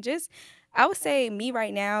 and just I would say me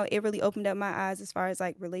right now. It really opened up my eyes as far as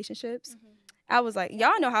like relationships. I was like,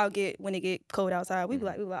 y'all know how it get when it get cold outside. We be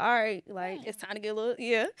like, all right, like it's time to get a little,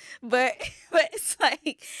 But it's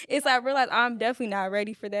like I realize I'm definitely not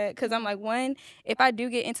ready for that because I'm like, one, if I do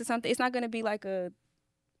get into something, it's not gonna be like a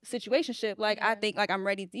situationship. Like I think like I'm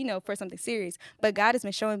ready, for something serious. But God has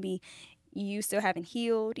been showing me you still haven't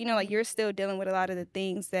healed. Like you're still dealing with a lot of the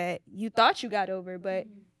things that you thought you got over, but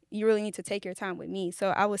you really need to take your time with me.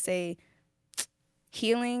 So I would say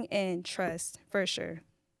healing and trust for sure.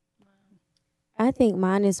 I think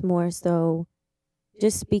mine is more so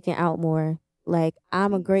just speaking out more. Like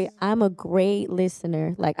I'm a great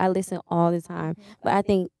listener. Like I listen all the time. But I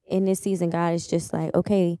think in this season, God is just like,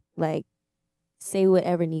 okay, like say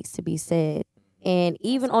whatever needs to be said. And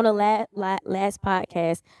even on the last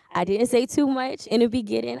podcast, I didn't say too much in the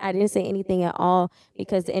beginning. I didn't say anything at all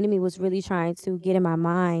because the enemy was really trying to get in my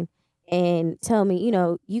mind and tell me,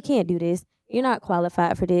 you can't do this. You're not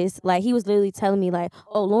qualified for this. Like he was literally telling me like,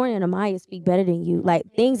 oh, Lauryn and Amaya speak better than you. Like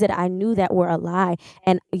things that I knew that were a lie.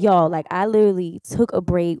 And y'all, like I literally took a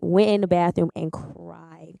break, went in the bathroom and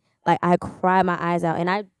cried. Like I cried my eyes out.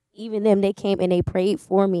 And even them, they came and they prayed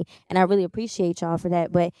for me. And I really appreciate y'all for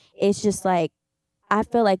that. But it's just like, I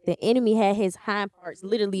felt like the enemy had his hind parts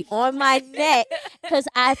literally on my neck because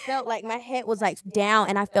I felt like my head was like down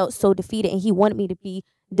and I felt so defeated. And he wanted me to be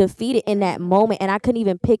defeated in that moment. And I couldn't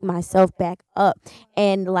even pick myself back up.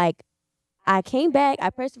 And like, I came back, I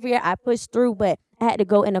persevered, I pushed through, but I had to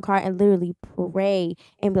go in the car and literally pray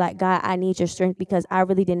and be like, God, I need your strength because I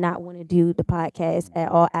really did not want to do the podcast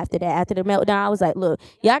at all after that. After the meltdown, I was like, look,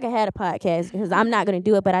 y'all can have a podcast because I'm not going to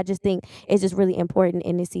do it, but I just think it's just really important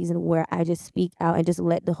in this season where I just speak out and just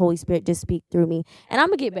let the Holy Spirit just speak through me. And I'm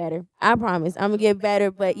going to get better. I promise. I'm going to get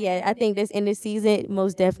better. But yeah, I think in this season,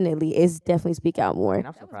 most definitely, is definitely speak out more. And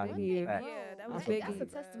I'm so proud of you. Yeah, that was big. That's a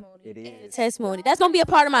testimony. It is. Testimony. That's going to be a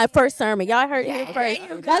part of my first sermon. Y'all heard it here first. That's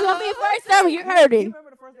going to be a first sermon. You heard it. You remember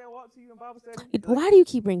the first day I walked to you in Bible study? Why do you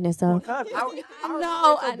keep bringing this up? Because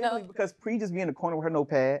I know. Because Pre just be in the corner with her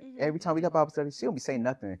notepad. Every time we got Bible study, she don't be saying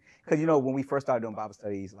nothing. Because when we first started doing Bible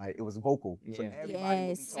studies, like it was vocal. So everybody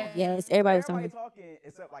would be talking. Yes, everybody was Everybody talking. talking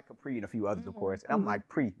except like Capri and a few others, of course. And I'm like,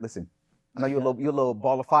 Pre, listen, I know you're a little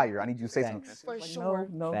ball of fire. I need you to say something. For Like, sure.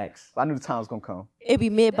 No. Facts. But I knew the time was gonna come. It'd be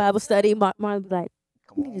mid Bible study. Marlon would be like,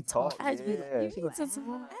 Come "You on, need to talk." talk. I'd be Yeah. like, "You need to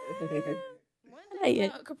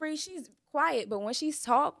talk." Capri, she's quiet, but when she's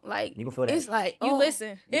talk, like You gonna feel that. it's like You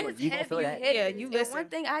listen. It's you gonna heavy. feel that. Heavy. Yeah, you And listen. one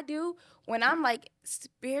thing I do when I'm like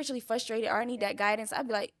spiritually frustrated or I need that guidance, I'd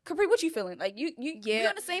be like, Capri, what you feeling? Like you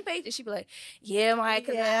on the same page? And she'd be like, yeah, Mike,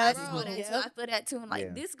 cause I feel that too. I feel that too. And like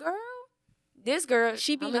Yeah. this girl,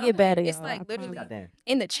 she be I'ma get better, It's y'all. like I literally Goddamn.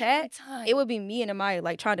 in the chat. It would be me and Amaya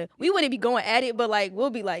like trying to. We wouldn't be going at it, but like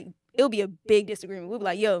we'll be like. It'll be a big disagreement. We'll be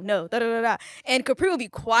like, yo, no, da da da da. And Capri will be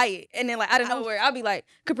quiet. And then like out of nowhere, I'll be like,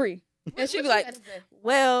 Capri. And she'd be like,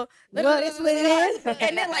 well, that's what it is.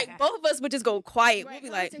 And then like both of us would just go quiet. We'll be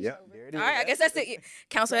like, Yep, there it all is. right, I guess that's it. Yeah.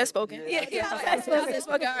 Counsel has spoken. Yeah, counsel has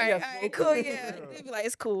spoken. All right, cool. Yeah. They'd be like,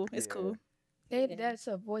 it's cool. It's cool. That's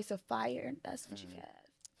a voice of fire. That's what you have.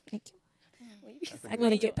 Thank you. I'm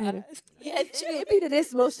gonna get better. Yeah, it be to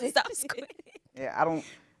this motion. Stop squinting. Yeah, I don't.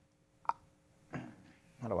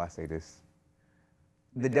 How do I say this?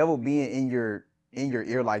 The devil being in your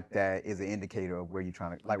ear like that is an indicator of where you're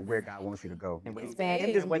trying to, like where God wants you to go. And It's bad.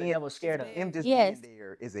 him just when the devil's scared of him. Him just Yes. being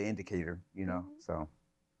there is an indicator, So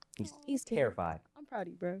He's terrified. I'm proud of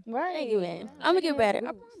you, bro. Right. Thank you, man. I'm gonna get better.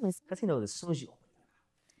 I promise. Because he knows as soon as you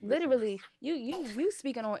Literally, you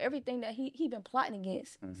speaking on everything that he been plotting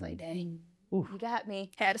against. It's like, dang, Oof. you got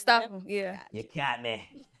me. Had to stop him. Yeah. You got me.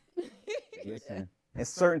 listen. And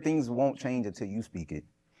certain things won't change until you speak it.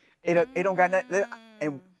 It don't got nothing.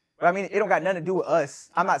 And I mean, it don't got nothing to do with us.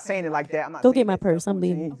 I'm not saying it like that. I'm not. Go saying get my that purse. stuff I'm won't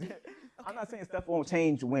leaving. change. I'm not saying stuff won't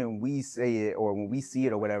change when we say it or when we see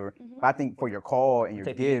it or whatever. But I think for your call and your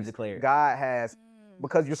Take the name gifts, declared. God has,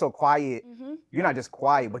 because you're so quiet, you're not just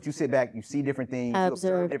quiet, but you sit back, you see different things, I you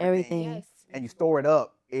observe observe different everything. things, and you store it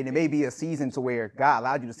up. And it may be a season to where God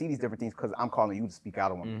allowed you to see these different things because I'm calling you to speak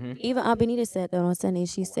out on them. Even Aunt Benita said that on Sunday.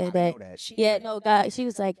 She said I that. know that. Yeah, no, God. She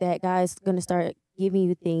was like that. God's gonna start giving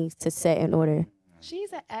you things to set in order.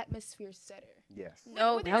 She's an atmosphere setter. Yes.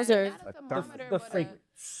 No, What that was is her- it? Not a thermometer, The but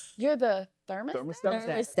fragrance. you're the thermostat.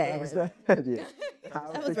 Thermostat. Yeah.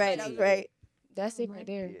 That was right. That was right. That's it right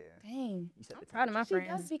there. Yeah. Dang. I'm proud of my She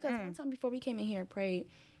friends. does because one time before we came in here and prayed,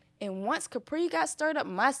 and once Capri got stirred up,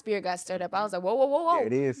 my spirit got stirred up. I was like, whoa, whoa, whoa, whoa. There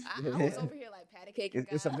it is. I was over here like patty cake.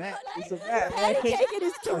 It's a God. match. Like, It's a match. It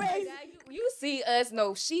is crazy. You see us,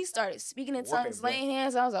 no, she started speaking in Warfare, tongues, yeah. laying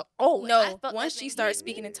hands. I was like, oh, I No, felt that once she thing starts hit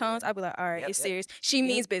speaking me. in tongues, I'll be like, all right, it's serious. She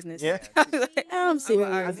means business. Yeah. I'll be like, I'm I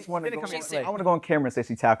serious. just want to Didn't go. come in I play. want to go on camera and say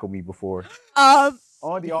she tackled me before. Um,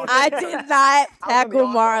 On the altar. I did not tackle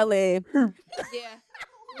Marlon. yeah.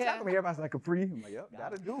 Tackle me. Everybody's like Capri. I'm like, yep,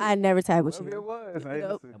 gotta do it. I never tackled Whatever it you. was. Hey,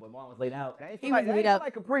 Nope. listen. When Marlon was laid out. That ain't He feel like, was that laid ain't out. feel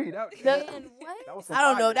like Capri. That was some I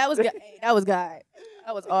don't know. fire. That was God. That was God.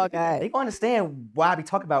 That was all They God. gonna understand why I be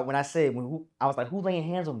talking about when I said I was like, who laying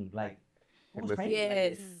hands on me? Like, who's Listen. praying?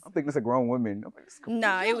 Yes. I'm thinking it's a grown woman. I'm like, it's Capri.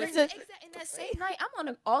 Nah, it was Exactly. And that same night, I'm on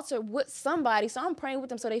an altar with somebody, so I'm praying with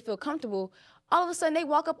them so they feel comfortable. All of a sudden, they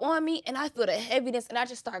walk up on me, and I feel the heaviness, and I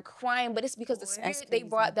just start crying. But it's because the spirit they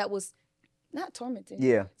brought that was not tormented.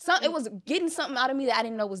 Yeah. It was getting something out of me that I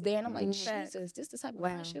didn't know was there. And I'm like, Mhm. Jesus, this the type of Wow.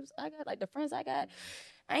 friendships I got, like the friends I got.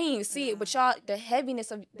 I ain't even see it, but y'all, the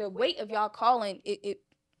heaviness of the weight of y'all calling, it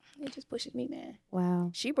just pushes me, man.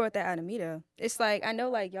 Wow. She brought that out of me though. It's like I know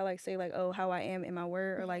like y'all like say like, oh, how I am in my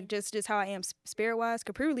word, or like just how I am spirit wise.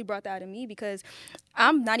 Capri really brought that out of me, because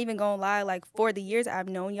I'm not even gonna lie, like for the years I've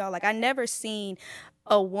known y'all, like I never seen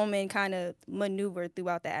a woman kind of maneuver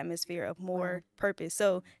throughout the atmosphere of more purpose.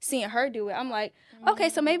 So seeing her do it, I'm like, okay,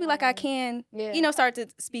 so maybe like I can, you know, start to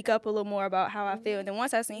speak up a little more about how I feel. And then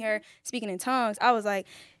once I seen her speaking in tongues, I was like,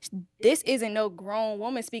 this isn't no grown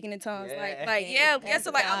woman speaking in tongues. So like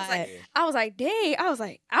I was like, dang, I was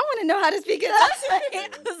like, I want to know how to speak in tongues. I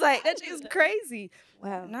was like, that is crazy.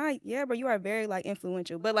 Wow. Nah, yeah, but you are very like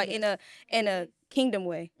influential, but like in a kingdom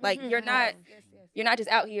way. Like you're not just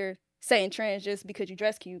out here setting trends just because you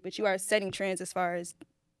dress cute, but you are setting trends as far as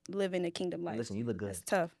living a kingdom life. Listen, you look good. That's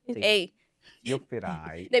tough. Take it. Hey, You'll fit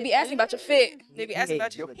alright. they be asking about your fit. They be asking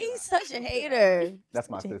about your He's such a hater. That's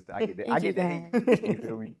my sister. I get that. I Thank you, get that hate. You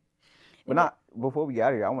feel me? But not before we get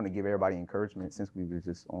out of here, I want to give everybody encouragement, since we were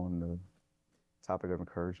just on the topic of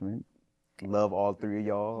encouragement. Love all three of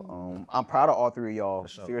y'all. I'm proud of all three of y'all.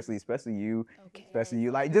 sure. Seriously, especially you.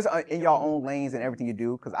 Like just in your own lanes and everything you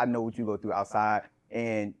do, because I know what you go through outside.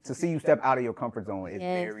 And to see you step out of your comfort zone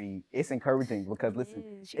is it's encouraging, because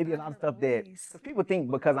listen, it be a lot of stuff that people think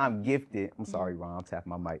because I'm gifted. I'm sorry, Ron, I'm tapping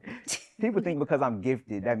my mic. People think because I'm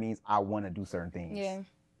gifted, that means I want to do certain things. Yeah.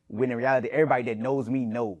 When in reality, everybody that knows me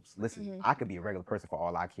knows. Listen, I could be a regular person for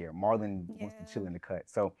all I care. Marlon wants to chill in the cut.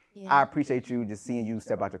 So I appreciate you, just seeing you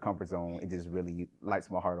step out your comfort zone. It just really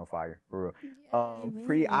lights my heart on fire, for real.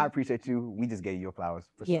 Pre, I appreciate you. We just gave you your flowers.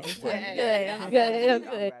 For sure. I'm good. I'm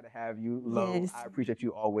glad to have you. Lo, I appreciate you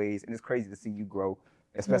always. And it's crazy to see you grow,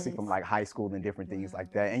 especially from like high school and different things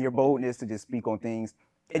like that. And your boldness to just speak on things,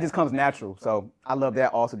 it just comes natural. So I love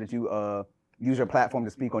that also, that you use your platform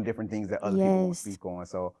to speak on different things that other people won't speak on.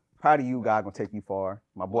 So proud of you. God gonna take you far,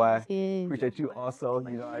 my boy. Appreciate you also.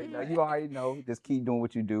 You already know. Just keep doing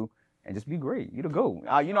what you do and just be great. You the GOAT.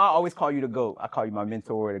 I always call you the GOAT. I call you my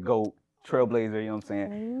mentor, the GOAT, trailblazer. You know what I'm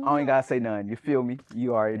saying? I don't even gotta say nothing. You feel me?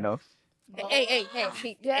 You already know. Hey,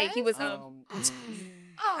 he was I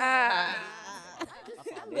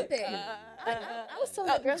was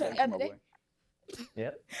telling the girls the other day.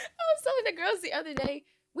 Yep. I was telling the girls the other day.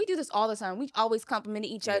 We do this all the time. We always complimented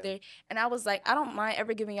each other. And I was like, I don't mind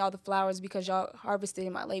ever giving y'all the flowers because y'all harvested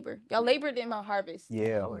in my labor. Y'all labored in my harvest.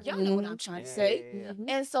 Yeah. Y'all know what I'm trying to say.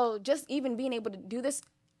 And so just even being able to do this,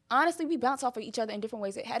 honestly, we bounce off of each other in different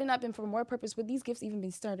ways. It had it not been for more purpose, would these gifts even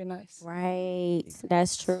been stirred in us? Right.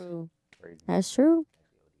 That's true. That's true.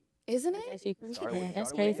 Isn't it?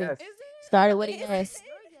 That's crazy. Is it? Started with a Yes. yes.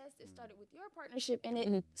 It started with your partnership, and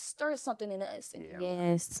it stirred something in us. And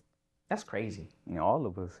Yes. That's crazy. All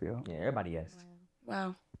of us, yeah. Yeah, everybody yes.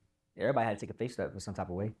 wow. Everybody had to take a face step for some type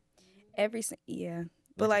of way.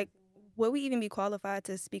 But like, would we even be qualified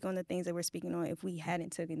to speak on the things that we're speaking on if we hadn't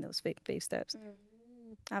taken those faith steps?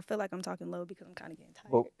 I feel like I'm talking low because I'm kind of getting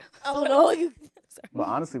tired. Well, Oh no. but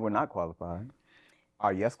honestly, we're not qualified.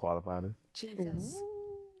 Our yes qualified us. Jesus.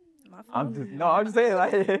 I'm just saying,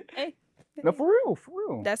 like, Hey. no, for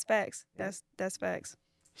real. That's facts. That's facts.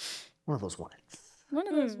 One of those ones. One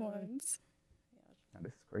of those ones.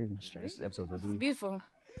 This is crazy. This episode was Beautiful.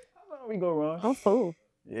 How long we go, Ron? I'm full.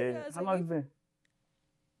 Yeah. How long has it been?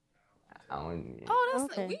 Oh,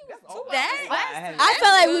 that's Okay. I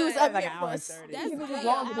felt like we was up like there an hour and for 30. That's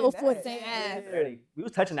longer than We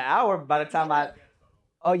was touching the hour by the time I.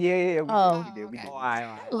 Oh yeah. Oh. We did. We did. Oh, all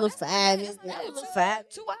right. a little fat. That was fat.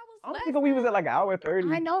 2 hours. I don't think we was at like an hour 30.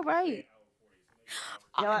 I know, right?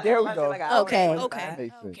 There we go. Okay. That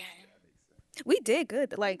makes sense. We did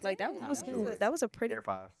good. Like that was good. That was a pretty Air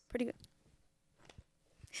five. good.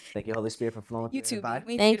 Thank you, Holy Spirit, for flowing You through too.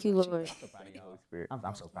 everybody. Thank you, Lord.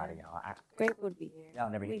 I'm so proud of y'all. Grateful to be here. Y'all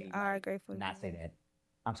never hear We me are grateful. not say that.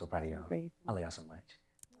 I'm so proud of y'all. Grateful. I love y'all so much.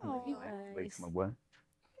 Wait, my boy.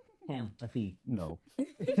 Him, a feed. No.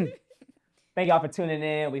 Thank y'all for tuning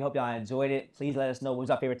in. We hope y'all enjoyed it. Please let us know what was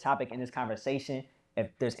our favorite topic in this conversation. If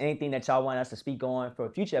there's anything that y'all want us to speak on for a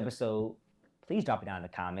future episode, please drop it down in the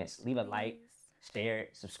comments. Leave a like, share it,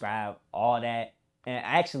 subscribe, all that. And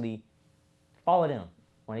actually, follow them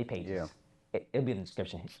on their pages. Yeah. It'll be in the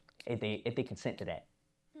description if they consent to that.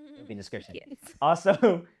 It'll be in the description. Yes.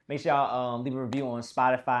 Also, make sure y'all leave a review on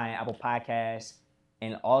Spotify and Apple Podcasts.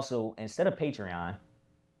 And also, instead of Patreon,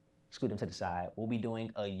 scoot them to the side. We'll be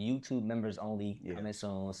doing a YouTube members only coming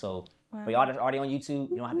soon. So for y'all that's already on YouTube,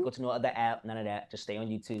 you don't have to go to no other app, none of that. Just stay on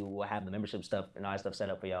YouTube. We'll have the membership stuff and all that stuff set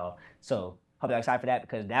up for y'all. So hope y'all excited for that,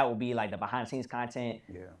 because that will be like the behind the scenes content.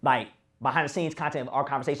 Yeah. Like behind the scenes content of our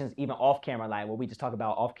conversations, even off camera, like what we just talk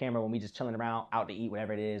about off camera when we just chilling around, out to eat,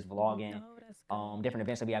 whatever it is, vlogging, different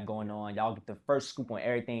events that we have going on. Y'all get the first scoop on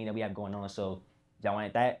everything that we have going on. So if y'all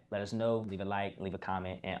want that, let us know. Leave a like, leave a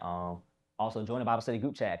comment, and also join the Bible study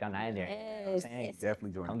group chat. If y'all not in there, you know what I'm saying?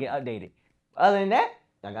 Definitely join. Come get updated. Other than that,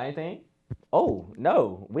 y'all got anything? Oh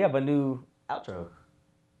no, we have a new outro.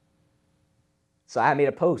 So I made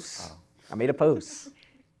a post.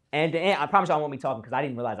 And then I promise y'all I won't be talking because I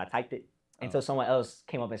didn't realize I typed it until someone else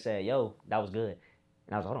came up and said, yo, that was good.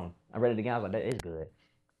 And I was like, hold on. I read it again. I was like, that is good.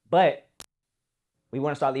 But we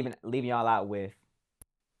want to start leaving y'all out with,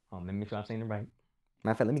 let me make sure I'm saying it right.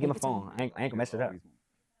 Matter of fact, let me get my phone. I ain't gonna mess it up.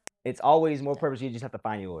 It's always more purpose. You just have to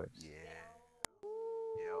find yours. Yeah.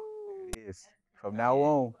 Yep. It is. From now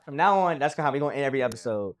on. From now on, that's how we're gonna end every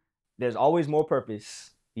episode. There's always more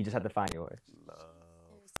purpose. You just have to find yours. Love.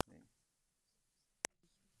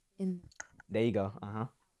 There you go.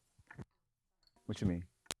 What you mean?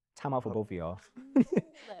 Time out for both of y'all.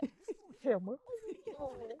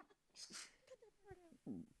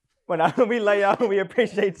 But now we love y'all. We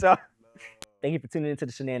appreciate y'all. Thank you for tuning into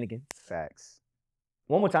the shenanigans. Facts.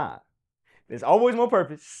 One more time. There's always more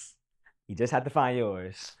purpose. You just have to find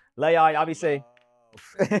yours. Love y'all. Y'all be safe.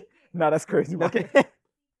 No, that's crazy. Okay.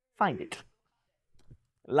 Find it.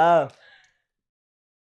 Love.